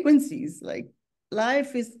different frequencies. Like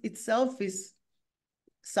life is itself is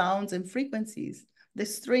sounds and frequencies. The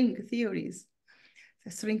string theories,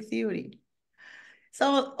 the string theory.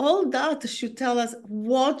 So all that should tell us,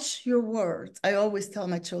 watch your words. I always tell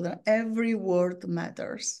my children, every word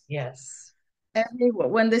matters. yes, Every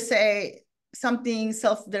word. When they say something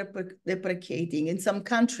self-deprecating in some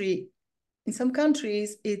countries,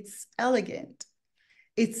 it's elegant.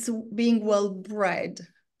 It's being well bred,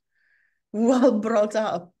 well brought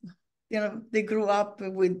up. They grew up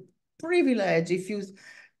with privilege. If you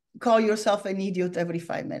call yourself an idiot every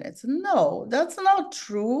 5 minutes, no, that's not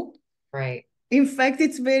true. right, In fact,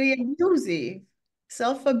 it's very abusive,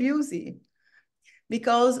 self-abusive.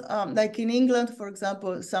 Because like in England, for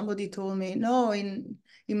example, somebody told me, no, in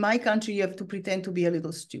my country, you have to pretend to be a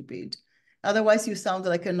little stupid. Otherwise, you sound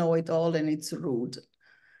like a know-it-all and it's rude.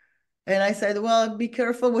 And I said, well, be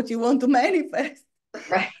careful what you want to manifest.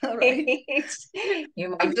 right. All right.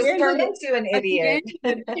 You At might the just end of turn the into an at the idiot.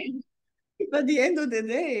 end of the day, at the end of the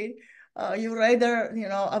day, you rather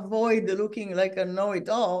avoid looking like a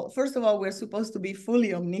know-it-all. First of all, we're supposed to be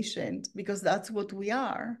fully omniscient because that's what we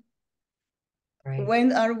are. Right.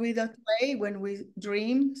 When are we that way? When we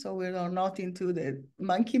dream, so we are not into the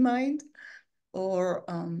monkey mind, or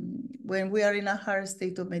when we are in a higher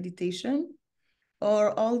state of meditation,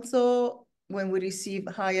 or also when we receive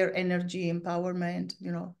higher energy empowerment,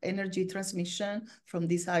 energy transmission from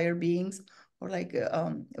these higher beings, or like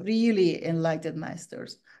really enlightened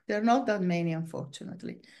masters. There are not that many,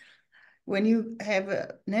 unfortunately. When you have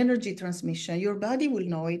an energy transmission, your body will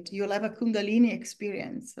know it. You'll have a Kundalini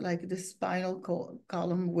experience, like the spinal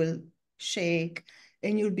column will shake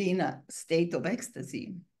and you'll be in a state of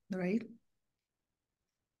ecstasy, right?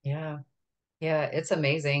 Yeah. Yeah, it's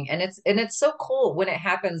amazing. And it's so cool when it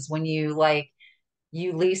happens when you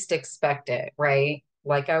least expect it, right?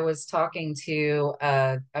 Like I was talking to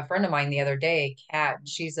a friend of mine the other day, Kat,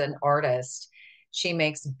 she's an artist. She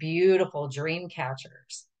makes beautiful dream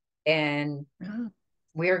catchers. And Yeah.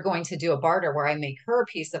 we are going to do a barter where I make her a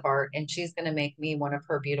piece of art and she's going to make me one of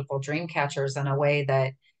her beautiful dream catchers in a way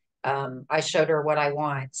that I showed her what I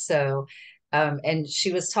want. So, and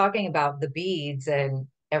she was talking about the beads, and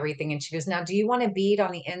everything. And she goes, now, do you want a bead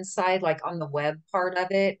on the inside, like on the web part of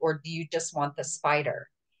it, or do you just want the spider?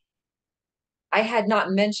 I had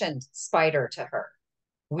not mentioned spider to her.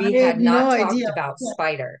 We I had had no not talked idea. about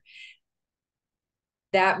spider.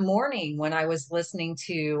 That morning when I was listening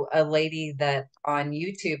to a lady that on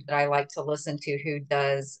YouTube that I like to listen to who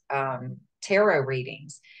does tarot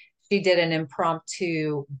readings, she did an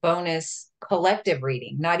impromptu bonus collective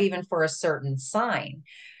reading, not even for a certain sign,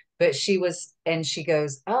 but she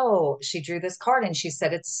goes, oh, she drew this card and she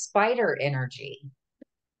said it's spider energy.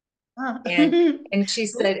 Ah. And and she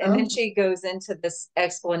said, and then Oh, she goes into this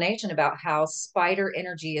explanation about how spider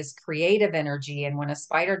energy is creative energy. And when a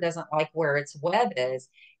spider doesn't like where its web is,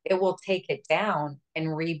 it will take it down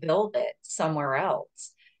and rebuild it somewhere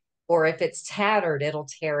else. Or if it's tattered, it'll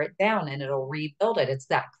tear it down and it'll rebuild it. It's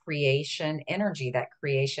that creation energy, that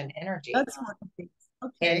creation energy. that's one thing.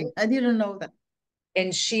 Okay, And I didn't know that.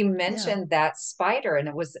 and she Yeah, mentioned that spider, and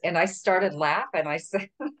it was, and I started laughing. I said,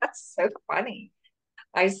 that's so funny.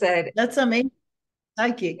 I said, that's amazing.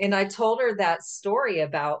 Psychic. and I told her that story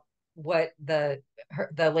about what the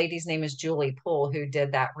lady's name is Julie Poole, who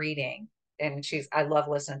did that reading. And I love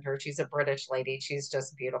listening to her. She's a British lady. She's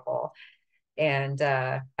just beautiful. And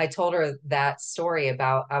I told her that story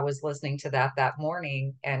about I was listening to that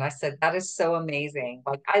morning. And I said, that is so amazing.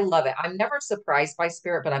 Like, I love it. I'm never surprised by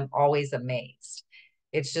spirit, but I'm always amazed.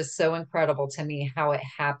 It's just so incredible to me how it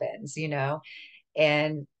happens, you know?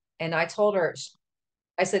 And, and I told her,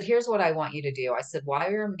 I said, here's what I want you to do. I said,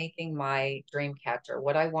 while you're making my dream catcher,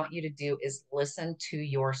 what I want you to do is listen to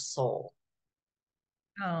your soul.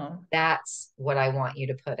 Oh, That's what I want you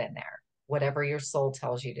to put in there, whatever your soul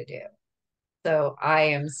tells you to do. So I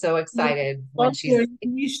am so you excited when follow your she's,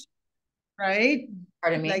 intuition, right?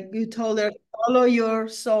 pardon me. Like you told her, follow your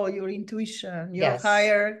soul, your intuition, your Yes,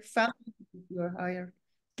 higher family, your higher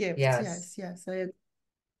gifts. yes, Yes, yes.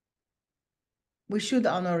 We should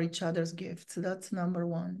honor each other's gifts. That's number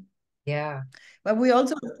one. yeah, But we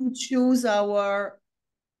also have to choose our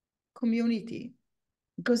community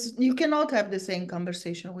because you cannot have the same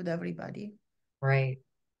conversation with everybody. right.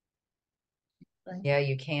 Right? Yeah,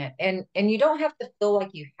 you can't. And you don't have to feel like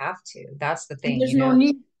you have to. That's the And thing, there's you no know.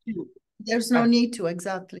 need to. There's no I, need to,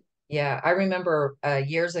 exactly. Yeah, I remember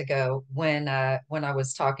years ago when I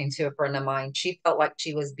was talking to a friend of mine, she felt like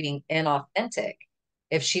she was being inauthentic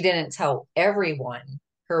if she didn't tell everyone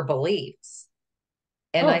her beliefs.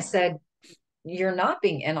 And I Oh, said, "You're not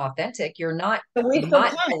being inauthentic. You're not a waste of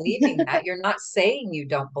not believing time. that. You're not saying you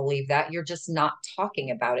don't believe that. You're just not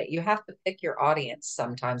talking about it. You have to pick your audience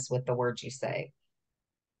sometimes with the words you say."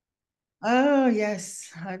 Oh,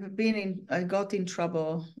 yes. I got in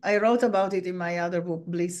trouble. I wrote about it in my other book,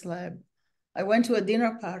 Bliss Lab. I went to a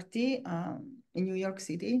dinner party in New York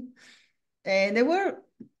City, and they were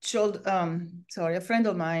sorry, a friend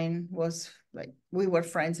of mine was like, we were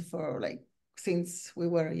friends for like, since we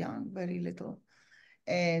were young, very little.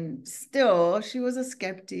 And still, she was a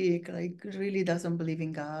skeptic, like really doesn't believe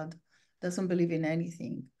in God, doesn't believe in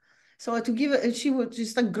anything. So to give it, she would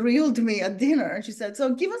just like grilled me at dinner. And she said,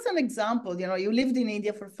 so give us an example. You know, you lived in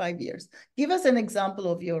India for 5 years. Give us an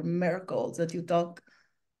example of your miracles that you talk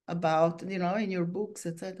about, you know, in your books,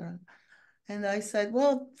 etc. And I said,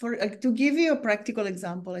 well, for to give you a practical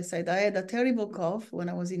example, I said, I had a terrible cough when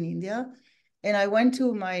I was in India. And I went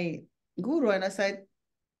to my guru and I said,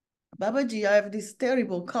 Babaji, I have this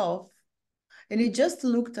terrible cough. And he just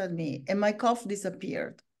looked at me and my cough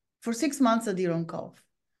disappeared. For 6 months, I didn't cough.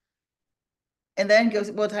 And then goes,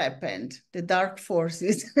 what happened? The dark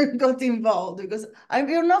forces got involved because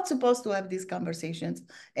you're not supposed to have these conversations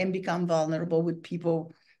and become vulnerable with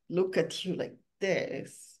people look at you like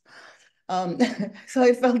this. Um, so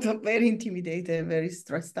I felt very intimidated, very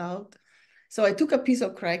stressed out. So I took a piece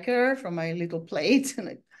of cracker from my little plate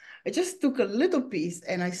and I just took a little piece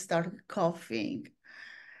and I started coughing,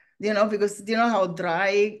 you know, because you know how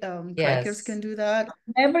dry crackers can Yes. do that.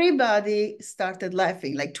 Everybody started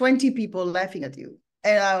laughing, like 20 people laughing at you.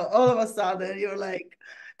 And all of a sudden you're like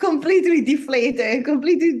completely deflated,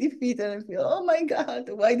 completely defeated and feel, oh my God,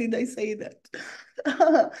 why did I say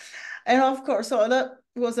that? And of course, so that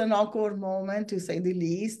was an awkward moment to say the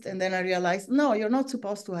least. And then I realized, no, you're not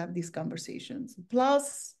supposed to have these conversations.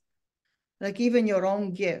 Plus, like even your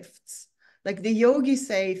own gifts. Like the yogis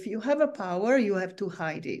say, if you have a power, you have to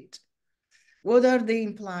hide it. What are they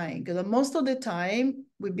implying? That most of the time,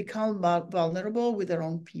 we become vulnerable with our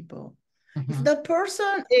own people. If Hmm. that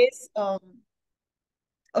person is,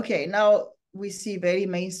 okay, now we see very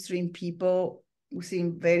mainstream people who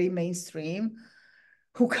seem very mainstream,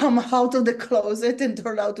 who come out of the closet and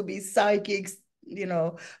turn out to be psychics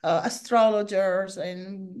astrologers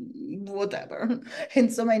and whatever,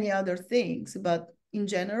 and so many other things. But in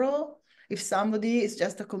general, if somebody is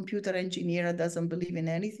just a computer engineer and doesn't believe in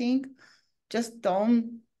anything, just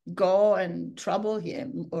don't go and trouble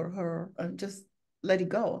him or her, and just let it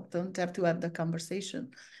go. Don't have to have the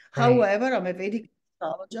conversation. Right. However, I'm a Vedic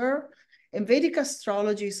astrologer, and Vedic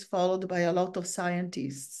astrology is followed by a lot of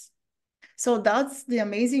scientists. So that's the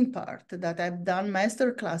amazing part, that I've done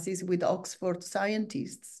master classes with Oxford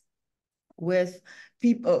scientists, with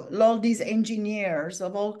people, all these engineers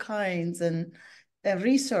of all kinds, and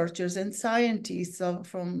researchers and scientists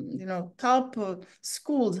from top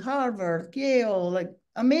schools, Harvard, Yale, like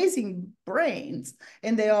amazing brains,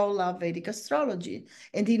 and they all love Vedic astrology.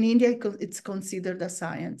 And in India, it's considered a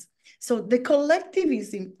science. So the collective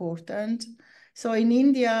is important. So in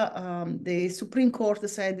India, the Supreme Court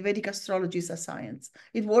said Vedic astrology is a science.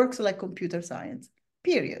 It works like computer science,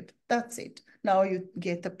 period. That's it. Now you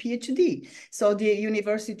get a PhD. So the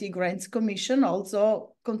University Grants Commission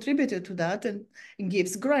also contributed to that and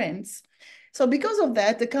gives grants. So because of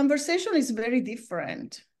that, the conversation is very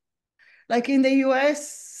different. Like in the US,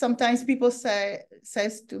 sometimes people say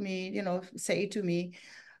to me,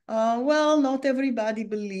 well, not everybody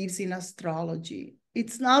believes in astrology.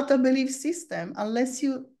 It's not a belief system unless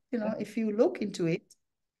if you look into it,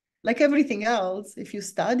 like everything else, if you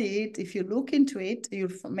study it, if you look into it, you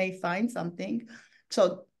may find something.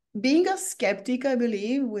 So being a skeptic, I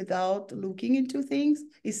believe, without looking into things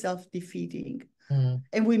is self-defeating. Mm.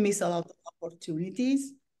 And we miss a lot of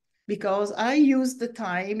opportunities because I use the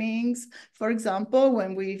timings. For example,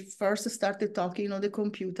 when we first started talking on the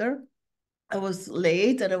computer, I was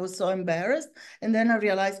late and I was so embarrassed. And then I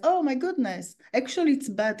realized, oh my goodness, actually it's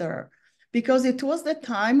better because it was the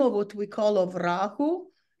time of what we call of Rahu.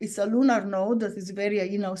 It's a lunar node that is very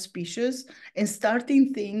inauspicious, and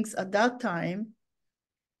starting things at that time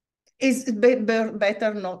is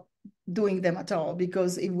better not doing them at all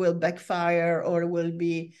because it will backfire or will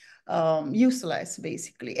be useless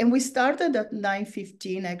basically. And we started at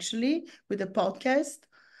 9:15 actually with a podcast.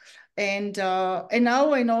 And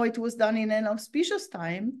now I know it was done in an auspicious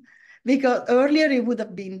time because earlier it would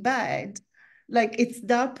have been bad. Like it's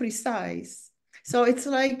that precise. So it's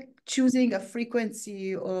like choosing a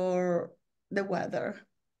frequency or the weather.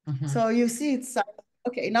 Mm-hmm. So you see, it's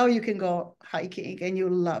okay. Now you can go hiking and you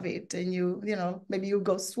love it, and maybe you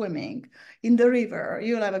go swimming in the river.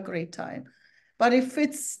 You'll have a great time. But if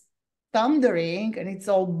it's thundering and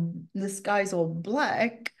the sky's all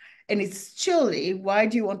black and it's chilly, why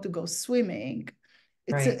do you want to go swimming?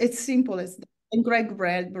 Right. It's simple as that. And Greg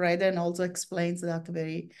Braden also explains that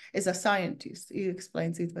as a scientist, he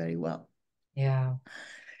explains it very well. Yeah.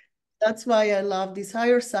 That's why I love these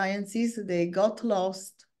higher sciences. They got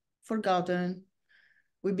lost, forgotten.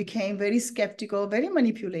 We became very skeptical, very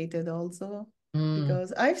manipulated also, Mm.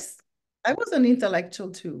 because I was an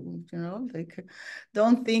intellectual too, like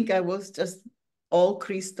don't think I was just all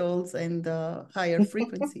crystals and higher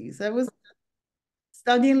frequencies. I was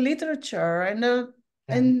studying literature,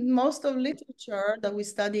 Yeah. and most of literature that we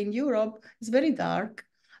study in Europe is very dark.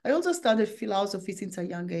 I also studied philosophy since a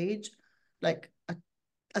young age, like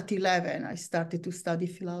at 11, I started to study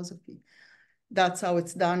philosophy. That's how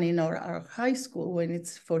it's done in our high school when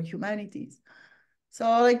it's for humanities. So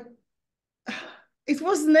like it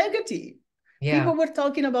was negative. Yeah. People were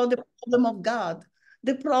talking about the problem of God,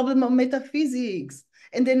 the problem of metaphysics,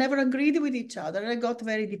 and they never agreed with each other. I got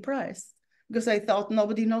very depressed because I thought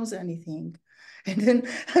nobody knows anything. And then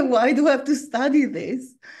why do I have to study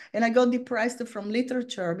this? And I got depressed from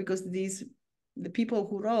literature because the people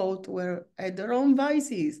who wrote had their own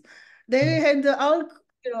vices. They Mm. had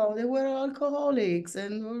they were alcoholics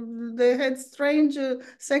and they had strange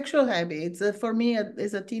sexual habits. For me,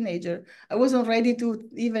 as a teenager, I wasn't ready to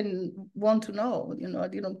even want to know, I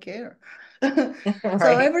didn't care. So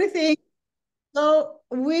Right. everything, so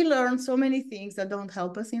we learn so many things that don't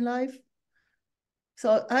help us in life.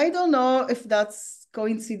 So I don't know if that's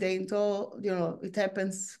coincidental, it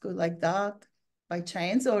happens like that by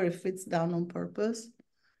chance, or if it's done on purpose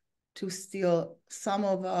to steal some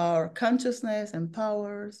of our consciousness and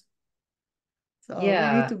powers. So we need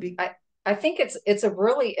Yeah. to be. I think it's a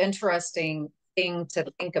really interesting thing to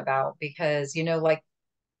think about because, like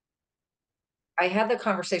I had the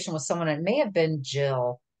conversation with someone, it may have been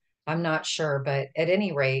Jill. I'm not sure, but at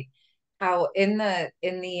any rate, how in the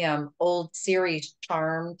old series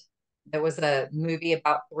Charmed, there was a movie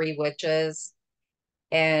about three witches,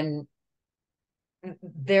 and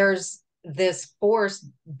there's this force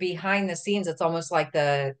behind the scenes. It's almost like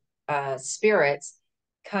the spirits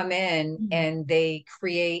come in Mhm. and they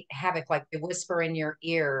create havoc, like they whisper in your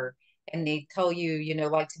ear and they tell you,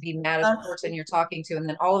 like to be mad at the person you're talking to. And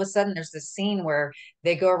then all of a sudden there's this scene where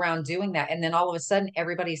they go around doing that. And then all of a sudden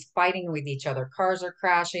everybody's fighting with each other. Cars are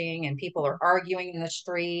crashing and people are arguing in the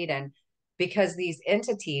street. And because these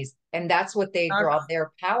entities, and that's what they draw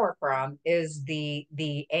their power from, is the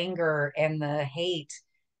anger and the hate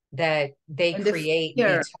that they And the create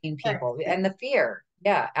fear. between Yes, people, yes. and the fear.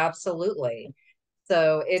 Yeah, absolutely.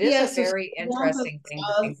 So it is a Yes, so very they want interesting thing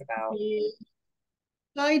to think us to about. be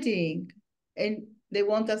fighting, and they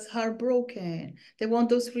want us heartbroken. They want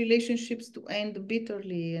those relationships to end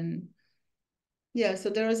bitterly. And yeah, so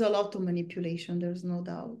there is a lot of manipulation, there's no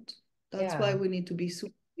doubt. That's why Yeah. we need to be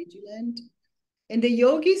super vigilant. And the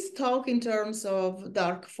yogis talk in terms of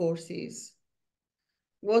dark forces.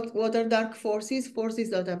 What are dark forces?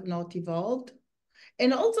 Forces that have not evolved.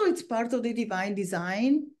 And also it's part of the divine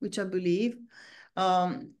design, which I believe.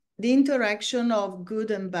 The interaction of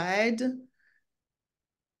good and bad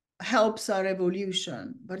helps our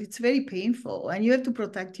evolution, but it's very painful and you have to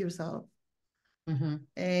protect yourself. Mm-hmm.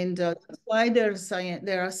 And that's why there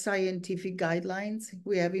are scientific guidelines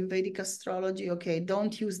we have in Vedic astrology. Okay,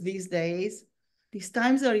 don't use these days. These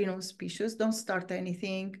times are inauspicious. Don't start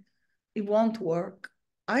anything. It won't work.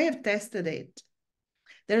 I have tested it.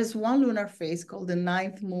 There's one lunar phase called the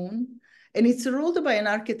ninth moon, and it's ruled by an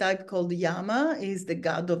archetype called Yama, is the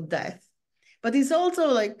god of death. But it's also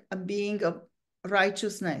like a being of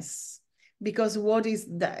righteousness, because what is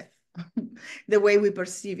death? The way we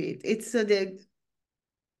perceive it. It's the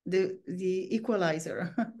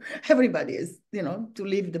equalizer. Everybody is, to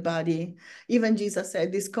leave the body. Even Jesus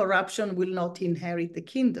said, this corruption will not inherit the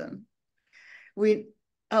kingdom.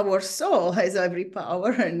 Our soul has every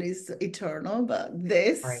power and is eternal, but Right.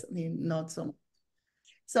 this, not so much.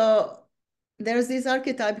 So there's this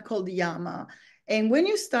archetype called Yama. And when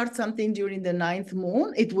you start something during the ninth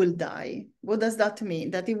moon, it will die. What does that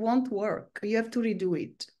mean? That it won't work. You have to redo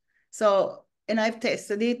it. So, and I've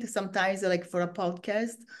tested it sometimes, like for a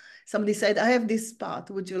podcast. Somebody said, I have this spot.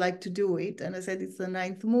 Would you like to do it? And I said, it's the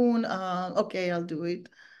ninth moon. Okay, I'll do it.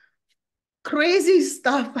 Crazy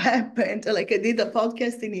stuff happened. Like I did a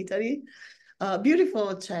podcast in Italy, a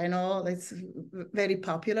beautiful channel. It's very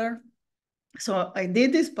popular. So I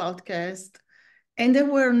did this podcast and there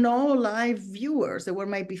were no live viewers. There were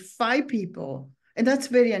maybe 5 people. And that's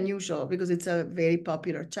very unusual because it's a very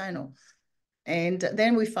popular channel. And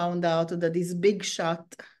then we found out that this big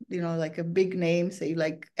shot, like a big name, say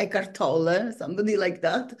like Eckhart Tolle, somebody like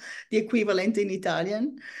that, the equivalent in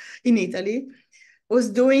Italy, was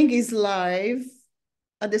doing his live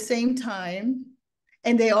at the same time,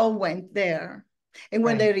 and they all went there. And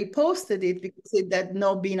when Right. they reposted it, because it had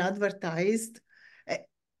not been advertised,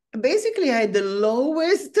 basically I had the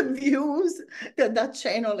lowest views that that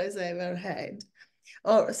channel has ever had.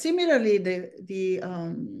 Or similarly, the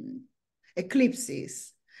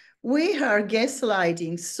eclipses. We are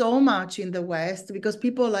gaslighting so much in the West because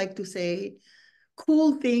people like to say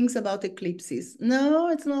cool things about eclipses. No,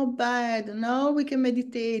 it's not bad. No, we can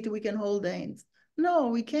meditate, we can hold hands. No,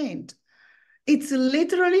 we can't. It's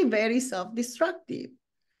literally very self-destructive.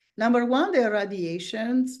 Number one, there are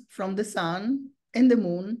radiations from the sun and the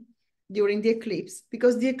moon during the eclipse,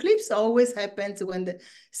 because the eclipse always happens when the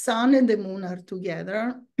sun and the moon are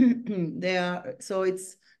together. So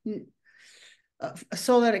it's a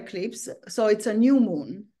solar eclipse. So it's a new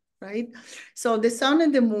moon, right? So the sun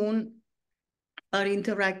and the moon are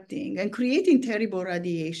interacting and creating terrible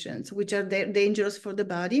radiations, which are dangerous for the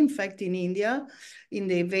body. In fact, in India, in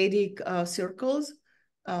the Vedic circles,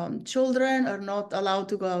 children are not allowed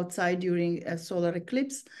to go outside during a solar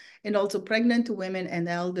eclipse, and also pregnant women and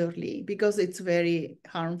elderly, because it's very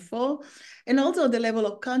harmful. And also the level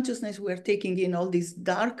of consciousness we're taking in all this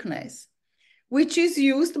darkness, which is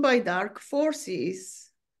used by dark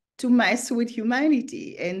forces to mess with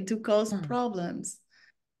humanity and to cause problems.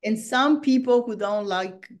 And some people who don't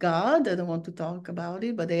like God, I don't want to talk about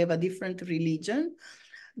it, but they have a different religion,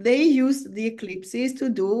 they use the eclipses to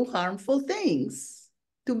do harmful things,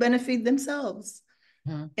 to benefit themselves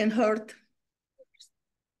and hurt.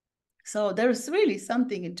 So there's really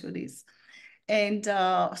something into this. And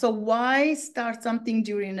so why start something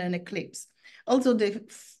during an eclipse? Also, the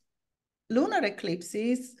lunar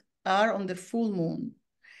eclipses are on the full moon.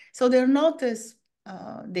 So they're not as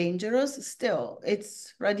dangerous still.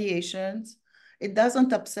 It's radiations. It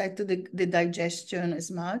doesn't upset the digestion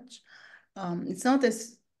as much. It's not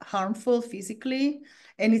as harmful physically,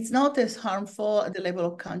 and it's not as harmful at the level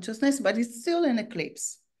of consciousness, but it's still an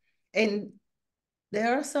eclipse. And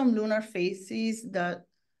there are some lunar phases that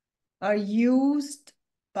are used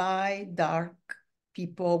by dark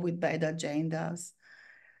people with bad agendas.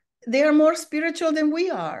 they are more spiritual than we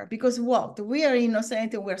are, because what? We are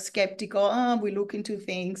innocent and we're skeptical. We look into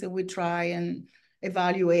things and we try and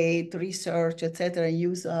evaluate, research, etc., and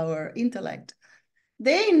use our intellect.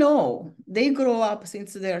 They know, they grow up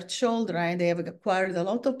since they're children, they have acquired a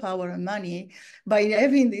lot of power and money by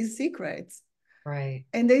having these secrets. Right.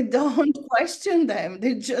 And they don't question them.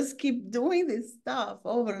 They just keep doing this stuff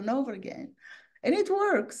over and over again. And it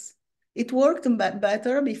works. It worked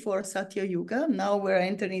better before Satya Yuga. Now we're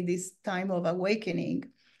entering this time of awakening.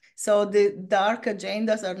 So the dark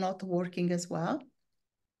agendas are not working as well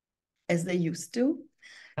as they used to.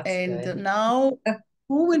 That's And good. now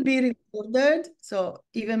who will be rewarded? So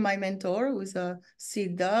even my mentor, who's a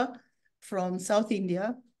Siddha from South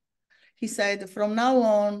India, he said, from now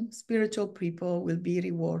on, spiritual people will be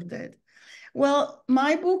rewarded. Well,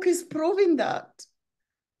 my book is proving that.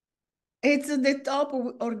 It's at the top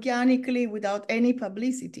organically without any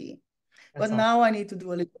publicity. That's But all. now I need to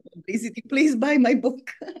do a little publicity. Please buy my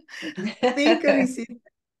book. Think receive.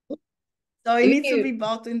 So it Do needs to you be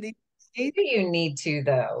bought in the States. do you need to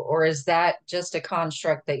though, or is that just a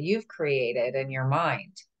construct that you've created in your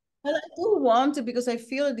mind? Well, I do want to, because I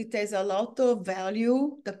feel it has a lot of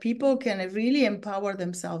value that people can really empower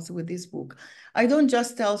themselves with this book. I don't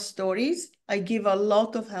just tell stories. I give a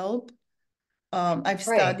lot of help. I've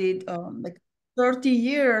Right, studied like 30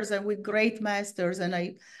 years and with great masters, and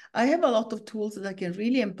I have a lot of tools that can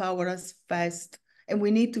really empower us fast. And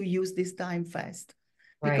we need to use this time fast,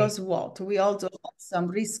 right. because what? We also have some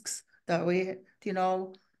risks that you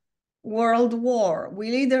know, world war.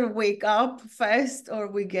 We'll either wake up fast or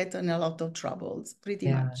we get in a lot of troubles, pretty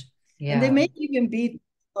Yeah, much. And they yeah, may even be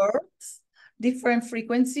Earths, different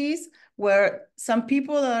frequencies, where some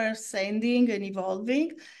people are ascending and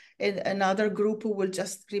evolving, and another group who will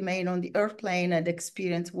just remain on the Earth plane and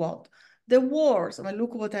experience what? The wars. I mean,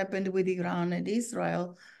 look what happened with Iran and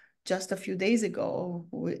Israel just a few days ago.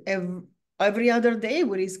 Every other day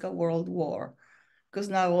we risk a world war, because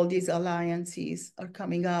now all these alliances are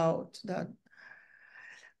coming out. That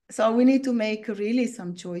so we need to make really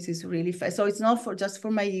some choices really fast. So it's not for just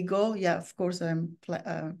for my ego. Yeah, of course I'm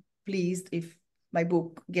pleased if my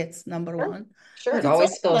book gets number sure. one, Sure, but it it's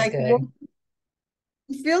always also feels like good.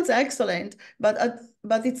 it feels excellent, but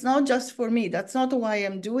it's not just for me. That's not why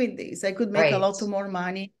I'm doing this. I could make a Right, lot more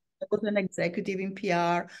money. I was an executive in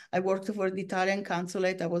PR. I worked for the Italian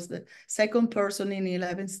consulate. I was the second person in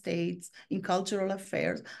 11 states in cultural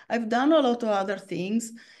affairs. I've done a lot of other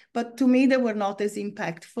things, but to me, they were not as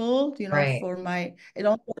impactful, you know, right. for my, and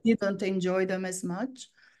also didn't enjoy them as much.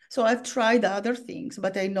 So I've tried other things,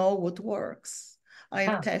 but I know what works. I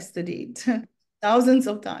have Yeah. tested it. Thousands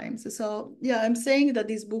of times. So yeah, I'm saying that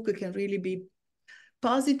this book can really be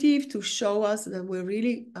positive to show us that we're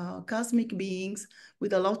really cosmic beings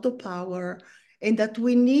with a lot of power, and that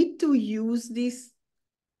we need to use these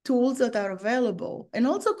tools that are available and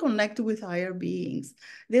also connect with higher beings.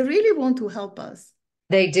 They really want to help us.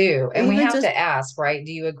 They do. And we Even have just to ask, right?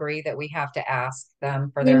 Do you agree that we have to ask them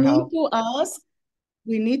for we their need help? to ask,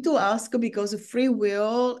 we need to ask, because free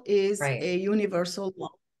will is Right. a universal law.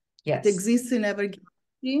 It Yes. exists in every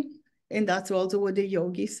galaxy, and that's also what the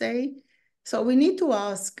yogis say. So we need to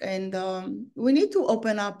ask, and we need to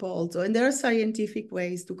open up also. And there are scientific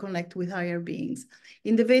ways to connect with higher beings.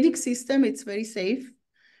 In the Vedic system, it's very safe,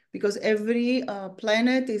 because every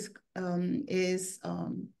planet is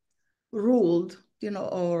ruled, you know,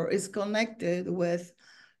 or is connected with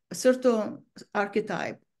a certain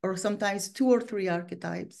archetype, or sometimes two or three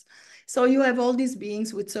archetypes. So you have all these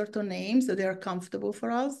beings with certain names that they are comfortable for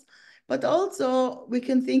us. But also we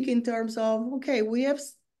can think in terms of, okay, we have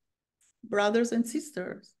brothers and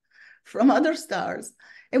sisters from other stars,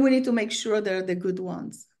 and we need to make sure they're the good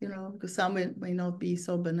ones, you know, because some may not be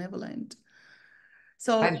so benevolent.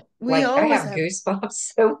 I'm So we like, I always have have. goosebumps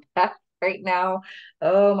so bad right now.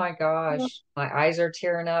 Oh my gosh. My eyes are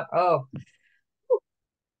tearing up. Oh,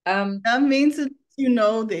 um, That means that you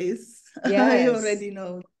know this. You yes. already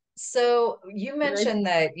know. So you Right? mentioned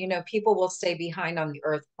that, people will stay behind on the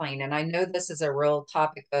earth plane, and I know this is a real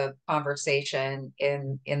topic of conversation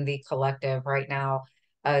in the collective right now,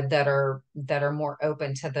 that are more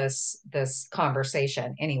open to this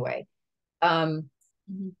conversation anyway. Um,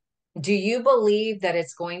 Mhm. do you believe that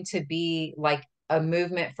it's going to be like a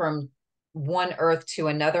movement from one earth to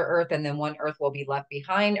another earth, and then one earth will be left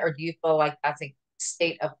behind, or do you feel like that's a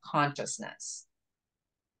state of consciousness?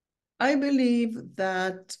 I believe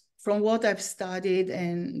that from what I've studied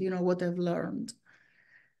and what I've learned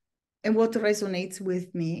and what resonates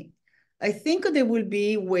with me, I think there will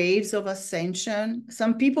be waves of ascension.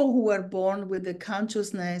 Some people who are born with the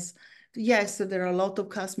consciousness, yes, there are a lot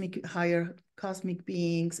of higher cosmic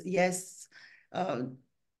beings. Yes,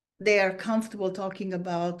 they are comfortable talking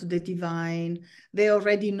about the divine. They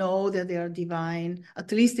already know that they are divine,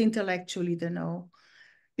 at least intellectually they know.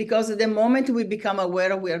 Because the moment we become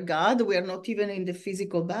aware we are God, we are not even in the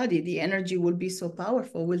physical body. The energy will be so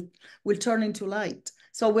powerful, will turn into light.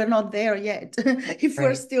 So we're not there yet, if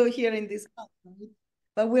we're still here in this body.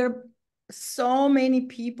 But so many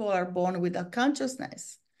people are born with a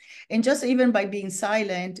consciousness. And just even by being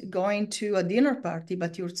silent, going to a dinner party,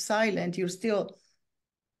 but you're silent, you're still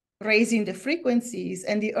raising the frequencies,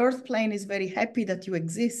 and the earth plane is very happy that you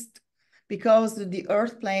exist, because the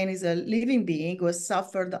earth plane is a living being who has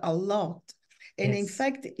suffered a lot. And in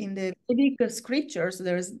fact, in the Vedic scriptures,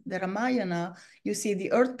 there's the Ramayana, you see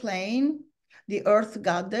the earth plane, the earth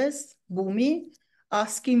goddess, Bhumi,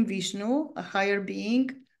 asking Vishnu, a higher being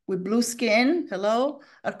with blue skin, hello,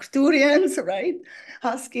 Arcturians, right?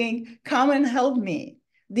 Asking, come and help me.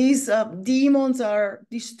 These demons are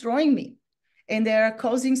destroying me. And they're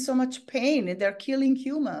causing so much pain, and they're killing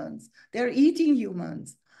humans. They're eating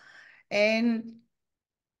humans. And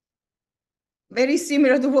very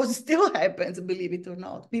similar to what still happens, believe it or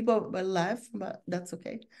not. People will laugh, but that's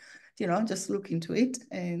okay. You know, just look into it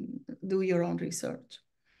and do your own research.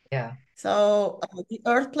 Yeah. So the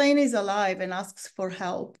earth plane is alive and asks for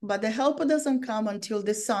help, but the help doesn't come until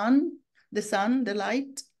the sun, the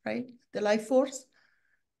light, right? The life force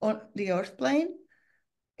on the earth plane,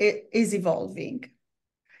 it is evolving.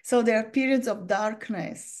 So there are periods of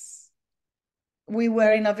darkness. We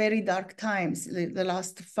were in a very dark times, the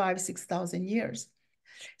last 6,000 years.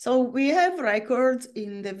 So we have records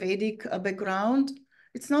in the Vedic background.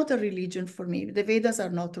 It's not a religion for me. The Vedas are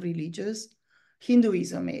not religious.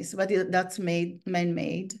 Hinduism is, but that's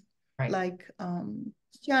man-made, Right. like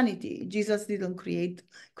Christianity. Jesus didn't create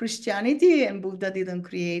Christianity, and Buddha didn't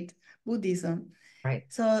create Buddhism. Right.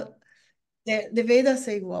 So the Vedas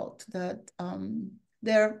say what? That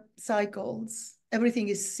there are cycles. Everything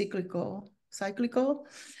is cyclical. So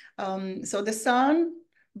the sun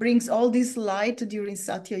brings all this light during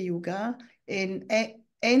Satya Yuga and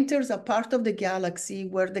enters a part of the galaxy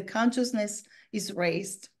where the consciousness is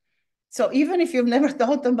raised. So even if you've never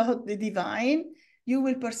thought about the divine, you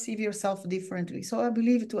will perceive yourself differently. So I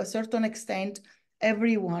believe to a certain extent,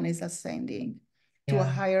 everyone is ascending to a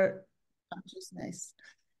higher consciousness.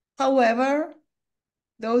 However,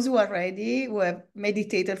 those who are ready, who have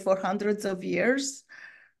meditated for hundreds of years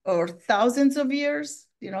or thousands of years,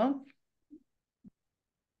 you know,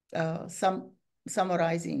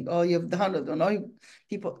 summarizing all you've done, I don't know,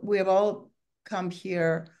 people, we have all come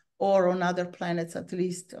here or on other planets at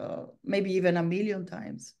least, maybe even a million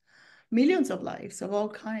times, millions of lives of all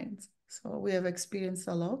kinds. So we have experienced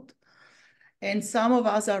a lot. And some of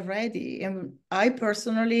us are ready. And I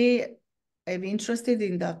personally am interested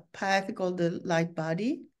in that path called the light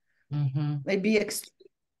body. Maybe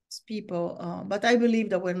people, but I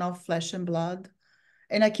believe that we're not flesh and blood.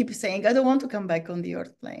 And I keep saying, I don't want to come back on the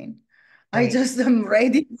earth plane. I just am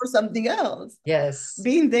ready for something else. Yes.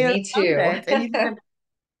 Being there, Me too. and even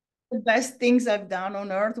the best things I've done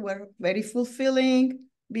on earth were very fulfilling.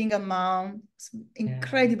 Being a mom,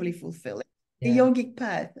 incredibly fulfilling. The yogic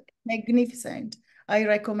path, magnificent. I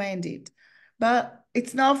recommend it. But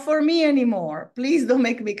it's not for me anymore. Please don't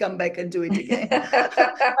make me come back and do it again. I'll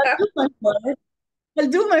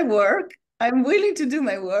do my work. I'm willing to do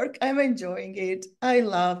my work. I'm enjoying it. I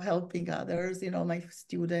love helping others, you know, my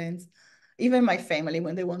students, even my family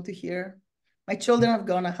when they want to hear. My children have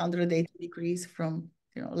gone 180 degrees from,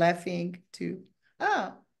 you know, laughing to,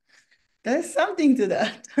 there's something to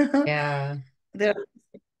that. Yeah. There,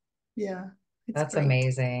 yeah, it's That's great.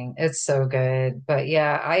 amazing. It's so good. But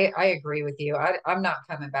yeah, I agree with you. I'm not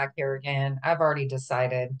coming back here again. I've already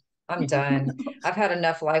decided. I'm done. I've had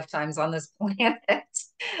enough lifetimes on this planet.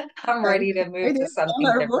 I'm ready to We move did to done something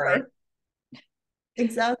our different. work.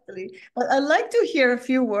 Exactly. But I'd like to hear a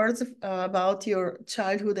few words about your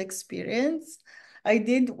childhood experience. I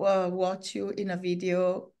did watch you in a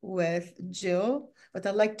video with Jill, but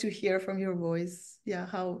I'd like to hear from your voice, yeah,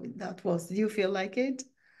 how that was. Do you feel like it?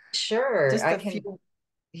 Sure, Just I a can. few.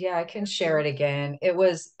 Yeah, I can share Yeah. it again. It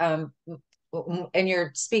was, and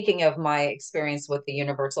you're speaking of my experience with the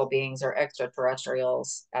universal beings or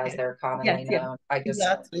extraterrestrials, as they're Yes, commonly yes, known. I just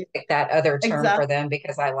exactly. picked that other term for Exactly. them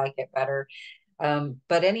because I like it better.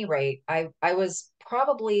 But any rate, I was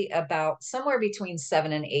probably about somewhere between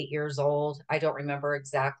 7 and 8 years old. I don't remember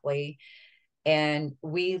exactly. And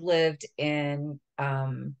we lived in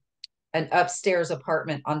an upstairs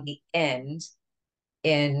apartment on the end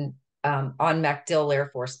in on MacDill Air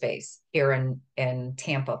Force Base here in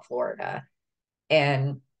Tampa, Florida.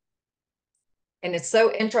 And And it's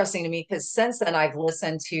so interesting to me because since then I've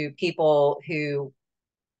listened to people who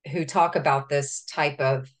talk about this type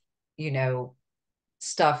of, you know,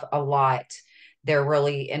 stuff a lot. They're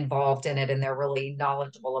really involved in it and they're really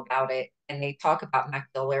knowledgeable about it. And they talk about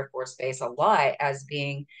MacDill Air Force Base a lot as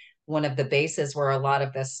being one of the bases where a lot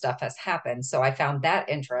of this stuff has happened. So I found that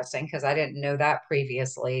interesting because I didn't know that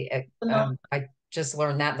previously. No, I just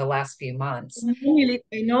learned that in the last few months.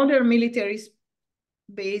 I know there are military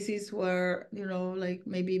bases where, you know, like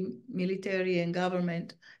maybe military and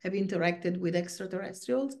government have interacted with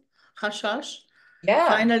extraterrestrials. Hush, hush. Yeah.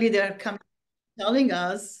 Finally, they're coming telling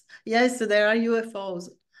us, yes, there are UFOs.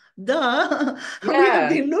 Duh, we have Yeah.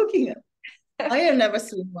 been looking at. I have never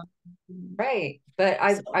seen one. Right. But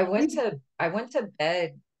So I went to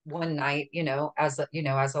bed one night, you know, as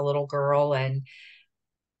a little girl. And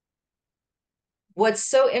what's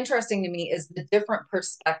so interesting to me is the different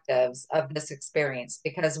perspectives of this experience,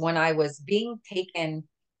 because when I was being taken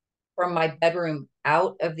from my bedroom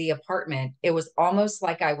out of the apartment, it was almost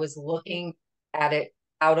like I was looking at it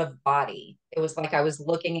out of body. It was like I was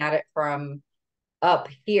looking at it from up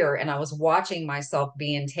here and I was watching myself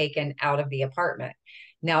being taken out of the apartment.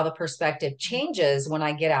 Now the perspective changes when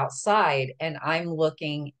I get outside and I'm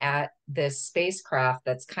looking at this spacecraft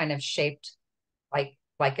that's kind of shaped like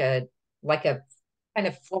like a kind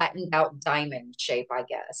of flattened out diamond shape, I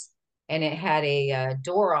guess. And it had a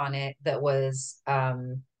door on it that was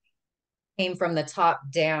came from the top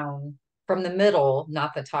down, from the middle,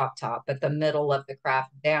 not the top, but the middle of the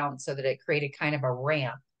craft down, so that it created kind of a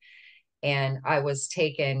ramp. And I was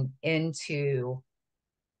taken into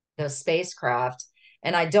the spacecraft.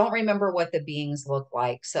 And I don't remember what the beings look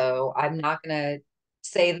like. So I'm not going to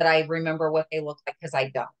say that I remember what they look like because I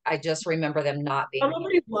don't. I just remember them not being human.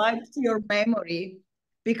 probably wiped your memory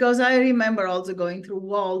because I remember also going through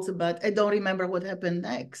walls, but I don't remember what happened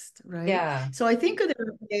next, right? Yeah, So I think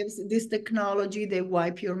there's this technology, they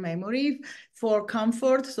wipe your memory for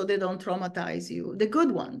comfort so they don't traumatize you. The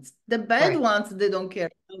good ones, the bad right, ones, they don't care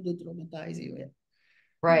how they traumatize you. Yeah.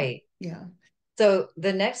 right. Yeah. So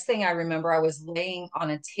the next thing I remember, I was laying on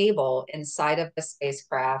a table inside of the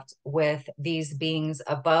spacecraft with these beings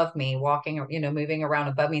above me, walking, you know, moving around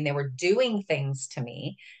above me, and they were doing things to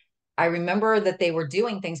me. I remember that they were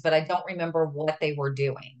doing things, but I don't remember what they were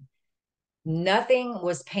doing. Nothing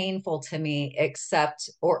was painful to me except,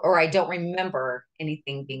 or I don't remember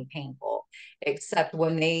anything being painful except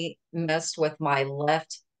when they messed with my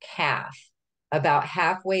left calf about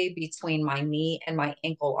halfway between my knee and my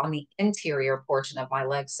ankle on the interior portion of my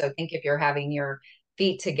leg. So think if you're having your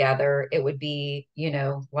feet together, it would be, you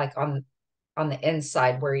know, like on the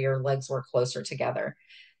inside where your legs were closer together.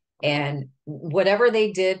 And whatever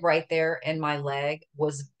they did right there in my leg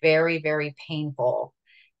was very, very painful.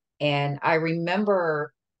 And I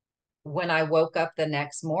remember when I woke up the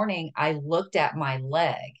next morning, I looked at my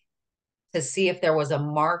leg to see if there was a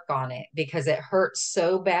mark on it because it hurt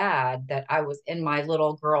so bad that I was in my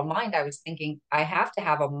little girl mind. I was thinking, I have to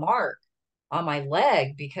have a mark on my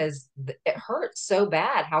leg because it hurt so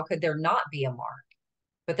bad. How could there not be a mark?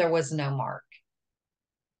 But there was no mark.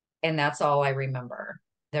 And that's all I remember.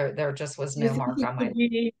 There just was You no think mark it on my. could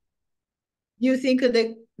be, you think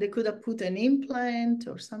they could have put an implant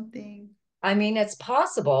or something? I mean, it's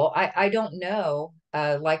possible. I don't know.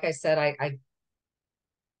 Like I said,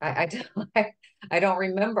 I don't I don't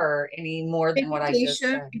remember any more than what I just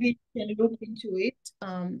Meditation, said. maybe you can look into it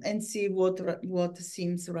and see what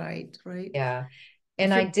seems right, right? Yeah.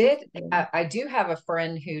 And It's a beautiful. I do have a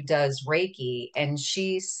friend who does Reiki, and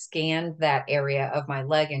she scanned that area of my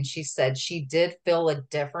leg, and she said she did feel a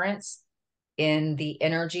difference in the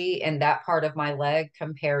energy in that part of my leg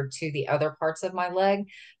compared to the other parts of my leg.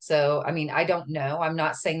 So, I mean, I don't know. I'm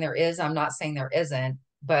not saying there is, I'm not saying there isn't,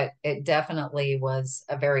 but it definitely was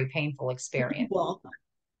a very painful You experience. walk,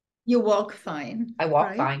 you walk fine, I walk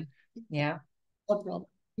right? fine. Yeah. No problem.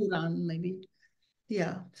 You run maybe.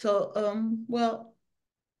 Yeah. So well,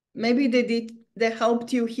 maybe they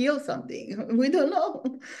helped you heal something. We don't know.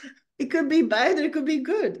 It could be bad, or it could be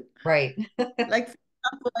good. Right. Like, for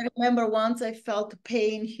example, I remember once I felt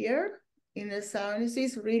pain here in the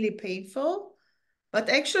sinuses, really painful. But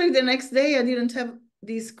actually, the next day, I didn't have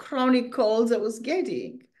these chronic colds I was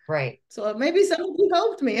getting. Right. So maybe somebody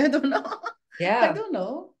helped me. I don't know. I Yeah. don't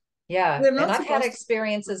know. Yeah. We're And not I've had supposed to.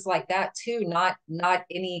 experiences like that too, not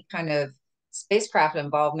any kind of spacecraft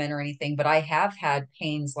involvement or anything, but I have had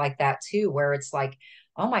pains like that too, where it's like,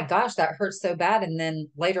 oh my gosh, that hurts so bad. And then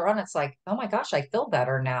later on it's like, oh my gosh, I feel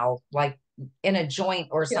better now, like in a joint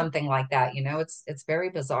or Yeah. something like that. You know, it's very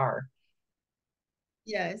bizarre.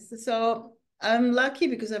 Yes. So I'm lucky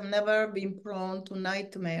because I've never been prone to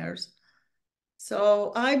nightmares.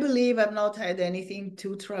 So I believe I've not had anything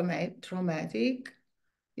too traumatic,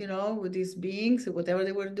 you know, with these beings, whatever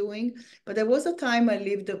they were doing. But there was a time I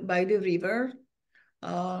lived by the river,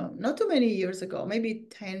 not too many years ago, maybe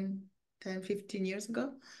 15 years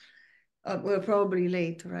ago. We're probably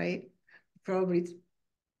late, right? Probably,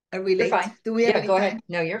 are we You're late? fine. Do we have Yeah, any go ahead. time?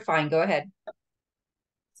 No, you're fine. Go ahead.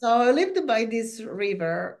 So I lived by this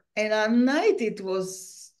river, and at night it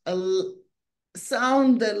was a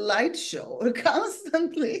sound light show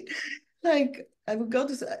constantly. Like I would go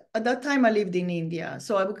to, at that time I lived in India,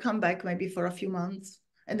 so I would come back maybe for a few months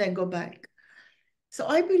and then go back. So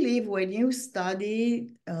I believe when you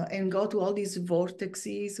study and go to all these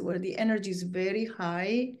vortexes where the energy is very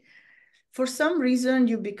high, for some reason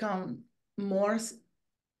you become more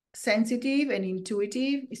sensitive and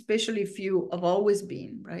intuitive, especially if you have always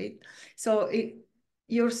been, right? So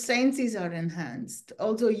your senses are enhanced.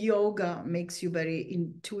 Also, yoga makes you very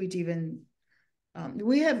intuitive, and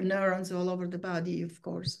we have neurons all over the body, of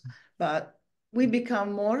course, but we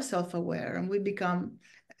become more self-aware, and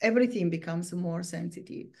everything becomes more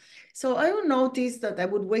sensitive. So I would notice that I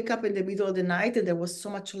would wake up in the middle of the night and there was so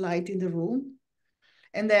much light in the room.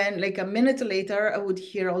 And then like a minute later, I would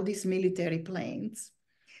hear all these military planes.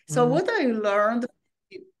 So Mm, what I learned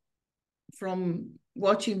from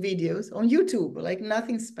watching videos on YouTube, like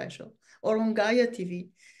nothing special, or on Gaia TV,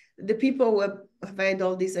 the people who have had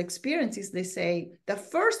all these experiences, they say that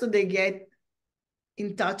first they get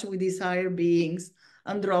in touch with these higher beings,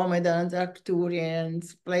 Andromedans,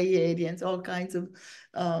 Arcturians, Pleiadians, all kinds of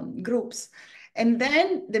groups. And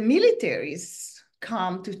then the militaries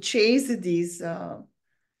come to chase these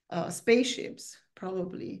spaceships,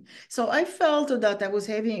 probably. So I felt that I was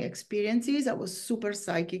having experiences. I was super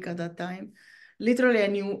psychic at that time. Literally, I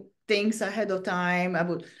knew things ahead of time. I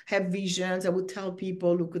would have visions. I would tell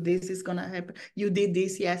people, look, this is going to happen. You did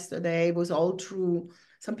this yesterday. It was all true.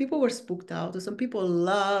 Some people were spooked out. Some people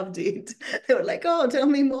loved it. They were like, oh, tell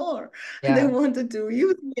me more. And they yeah. wanted to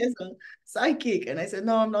use me as a psychic. And I said,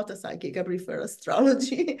 no, I'm not a psychic. I prefer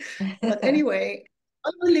astrology. But anyway, I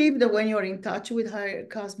believe that when you're in touch with higher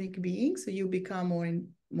cosmic beings, you become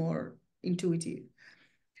more intuitive.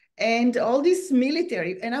 And all this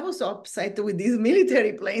military, and I was so upset with these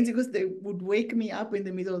military planes because they would wake me up in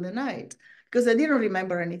the middle of the night because I didn't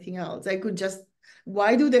remember anything else. I could just,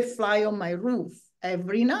 why do they fly on my roof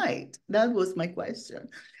every night? That was my question.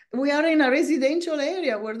 We are in a residential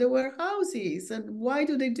area where there were houses, and why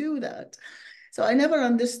do they do that? So I never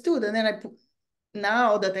understood. And then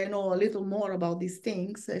now that I know a little more about these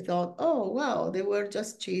things, I thought, oh, wow, they were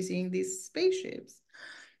just chasing these spaceships.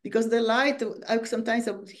 Because the light, sometimes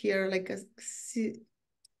I would hear like a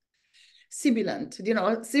sibilant, you know,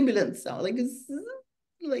 a sibilant sound,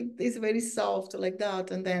 like this very soft like that.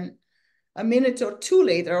 And then a minute or two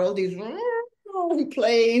later, all these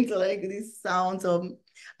planes, like these sounds of,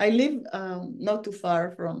 I live not too far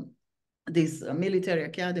from this military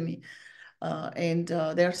academy. And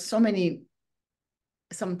there are so many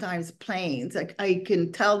sometimes planes. Like I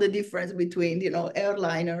can tell the difference between, you know,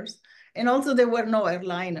 airliners. And also there were no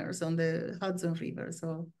airliners on the Hudson River.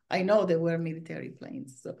 So I know there were military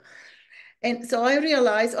planes. So I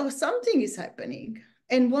realized, oh, something is happening.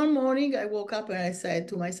 And one morning I woke up and I said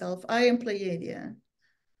to myself, I am Pleiadian.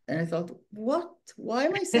 And I thought, what? Why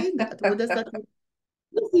am I saying that? What does that mean?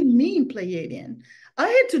 What does it mean, Pleiadian? I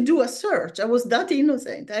had to do a search. I was that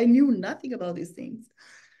innocent. I knew nothing about these things.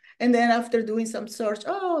 And then after doing some search,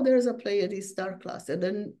 oh, there's a Pleiades star cluster.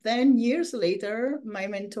 Then years later, my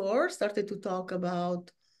mentor started to talk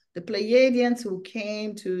about the Pleiadians who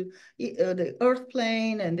came to the Earth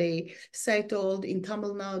plane and they settled in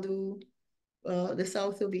Tamil Nadu, the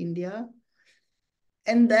south of India.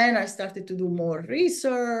 And then I started to do more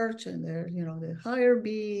research, and there, you know, the higher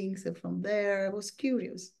beings. And from there, I was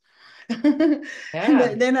curious. And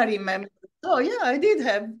Yeah. then I remember, oh yeah, I did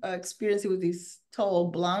have experience with this tall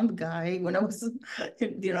blonde guy when I was,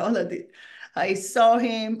 you know, I saw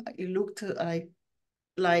him. He looked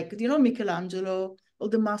like you know Michelangelo, all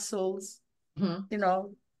the muscles, Mhm. you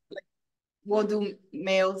know, like what do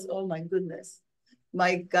males? Oh my goodness,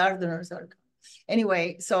 my gardeners are.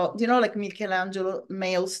 Anyway, so you know, like Michelangelo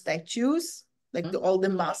male statues, like Mhm. all the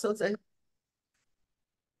muscles.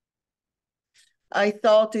 I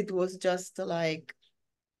thought it was just like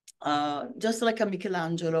a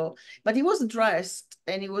Michelangelo, but he was dressed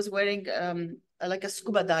and he was wearing like a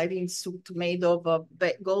scuba diving suit made of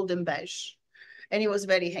golden beige. And he was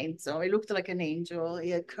very handsome. He looked like an angel. He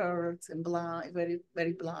had curls and blonde, very,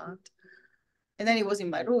 very blonde. And then he was in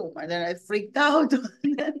my room, and then I freaked out.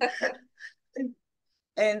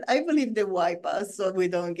 And I believe they wipe us so we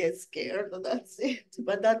don't get scared. That's it.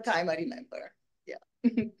 But that time I remember.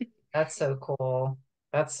 That's so cool.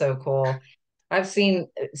 That's so cool. I've seen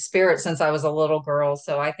spirit since I was a little girl.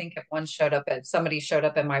 So I think if somebody showed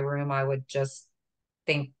up in my room, I would just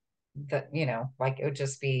think that, like it would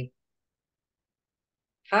just be,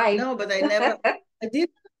 hi. No, but I did,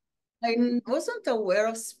 I wasn't aware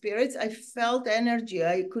of spirits. I felt energy.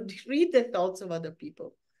 I could read the thoughts of other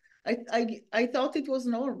people. I thought it was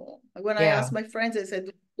normal. When I Yeah. asked my friends, I said,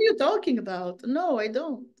 "What are you talking about?" No, I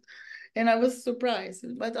don't. And I was surprised.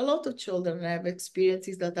 But a lot of children have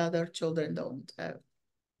experiences that other children don't have,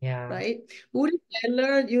 Yeah. right? Uri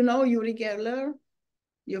Geller, you know Uri Geller?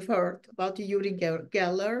 You've heard about Uri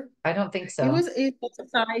Geller. I don't think He so. was, he was a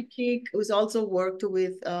psychic who's also worked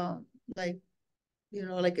with like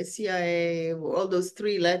like a CIA, all those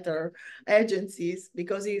three-letter agencies,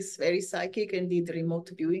 because he's very psychic and did remote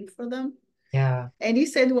viewing for them. Yeah. And he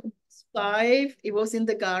said when he was 5, he was in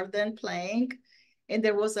the garden playing, and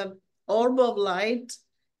there was a orb of light,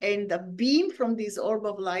 and a beam from this orb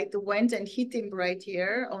of light went and hit him right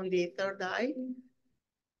here on the third eye.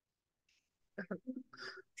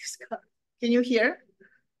 Can you hear?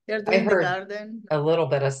 They're I doing the heard garden. a little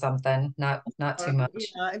bit of something, not too much.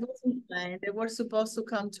 Yeah, it wasn't planned. They were supposed to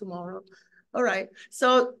come tomorrow. All right.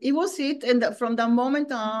 So it was it, and from that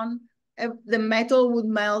moment on, the metal would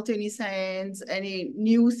melt in his hands, and he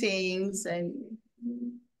knew things, and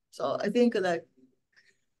so I think that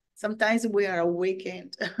sometimes we are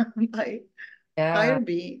awakened by Yeah. higher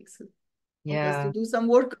beings, want us to Yeah. do some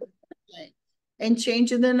work and change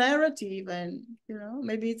the narrative, and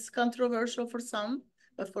maybe it's controversial for some,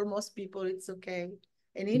 but for most people, it's okay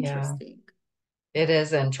and Yeah. interesting. It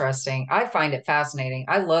is interesting. I find it fascinating.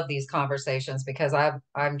 I love these conversations because I've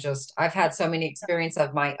had so many experiences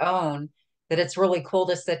of my own that it's really cool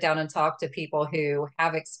to sit down and talk to people who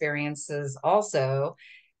have experiences also.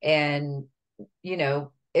 And,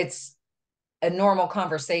 it's a normal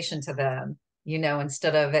conversation to them,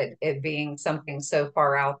 instead of it being something so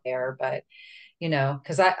far out there. But,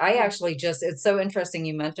 because I Yeah. actually it's so interesting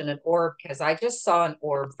you mentioned an orb because I just saw an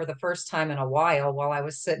orb for the first time in a while I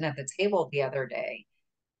was sitting at the table the other day,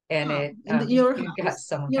 and Oh, it in you, your you got house?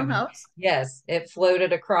 someone Your coming. house? Yes, it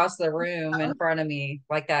floated across the room in Oh, front of me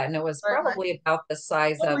like that, and it was right, right. probably about the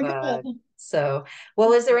size Oh of my a. God. So,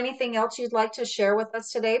 well, is there anything else you'd like to share with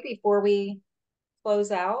us today before we close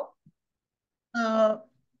out? Uh,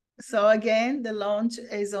 so again, the launch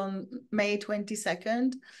is on May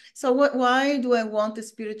 22nd. So why do I want the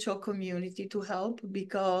spiritual community to help?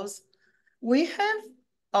 Because we have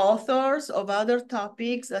authors of other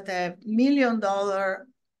topics that have $1 million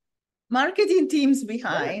marketing teams Sure.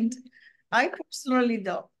 behind. I personally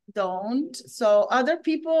don't. So other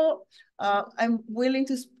people, I'm willing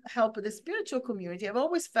to help the spiritual community. I've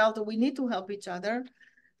always felt that we need to help each other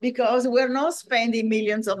because we're not spending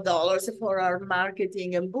millions of dollars for our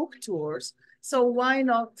marketing and book tours. So why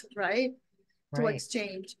not, right? To Right.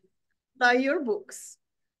 exchange. Buy your books.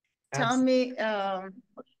 Tell Absolutely.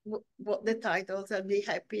 me what the titles. I'll be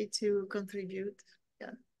happy to contribute.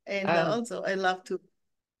 Yeah. And Um, also, I love to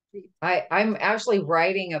read. I'm actually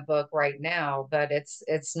writing a book right now, but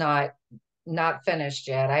it's not finished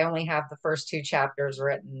yet. I only have the first two chapters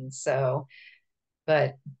written, so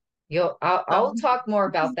but I'll So, talk more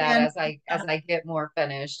about that and as I get more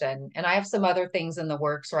finished, and I have some other things in the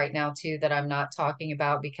works right now too that I'm not talking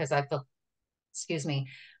about because I feel, excuse me,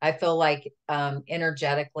 I feel like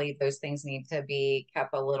energetically those things need to be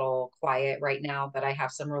kept a little quiet right now, but I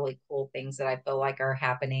have some really cool things that I feel like are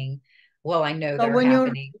happening. Well, I know so they're when you're,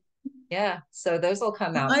 happening. Yeah, so those will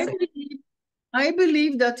come out I soon. believe, I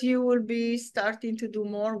believe that you will be starting to do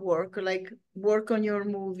more work, like work on your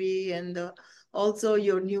movie and also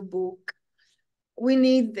your new book. We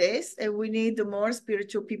need this, and we need the more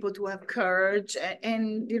spiritual people to have courage.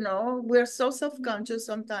 And we're so self-conscious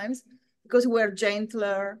sometimes because we're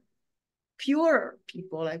gentler, pure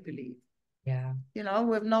people, I believe. Yeah,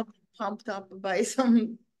 We're not pumped up by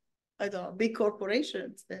some, I don't know, big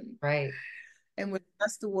corporations. right. And we're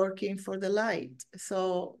just working for the light.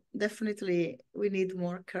 So definitely we need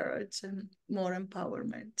more courage and more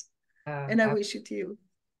empowerment. And I Uh, wish it to you.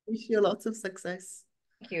 Wish you lots of success.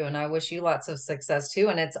 Thank you. And I wish you lots of success too.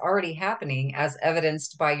 And it's already happening as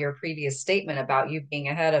evidenced by your previous statement about you being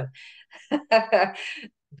ahead of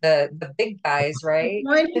the big guys, The right?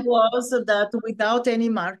 point was that without any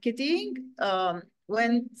marketing,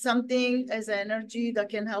 when something has energy that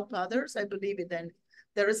can help others, I believe it. Then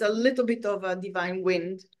there is a little bit of a divine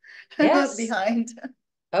wind Yes. behind,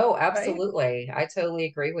 Oh, right? absolutely. I totally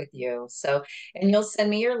agree with you. So, and you'll send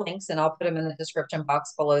me your links and I'll put them in the description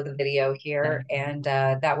box below the video here. And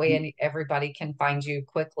that way everybody can find you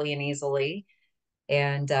quickly and easily.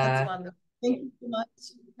 And That's wonderful. Thank you so much.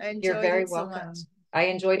 I You're enjoyed very it so much. welcome. I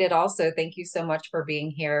enjoyed it also. Thank you so much for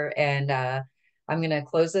being here. And I'm going to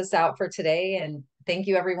close this out for today. And thank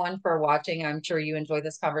you everyone for watching. I'm sure you enjoyed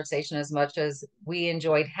this conversation as much as we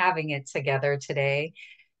enjoyed having it together today.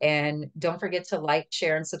 And don't forget to like,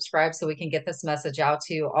 share, and subscribe so we can get this message out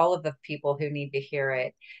to all of the people who need to hear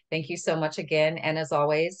it. Thank you so much again. And as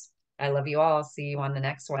always, I love you all. See you on the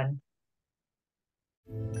next one.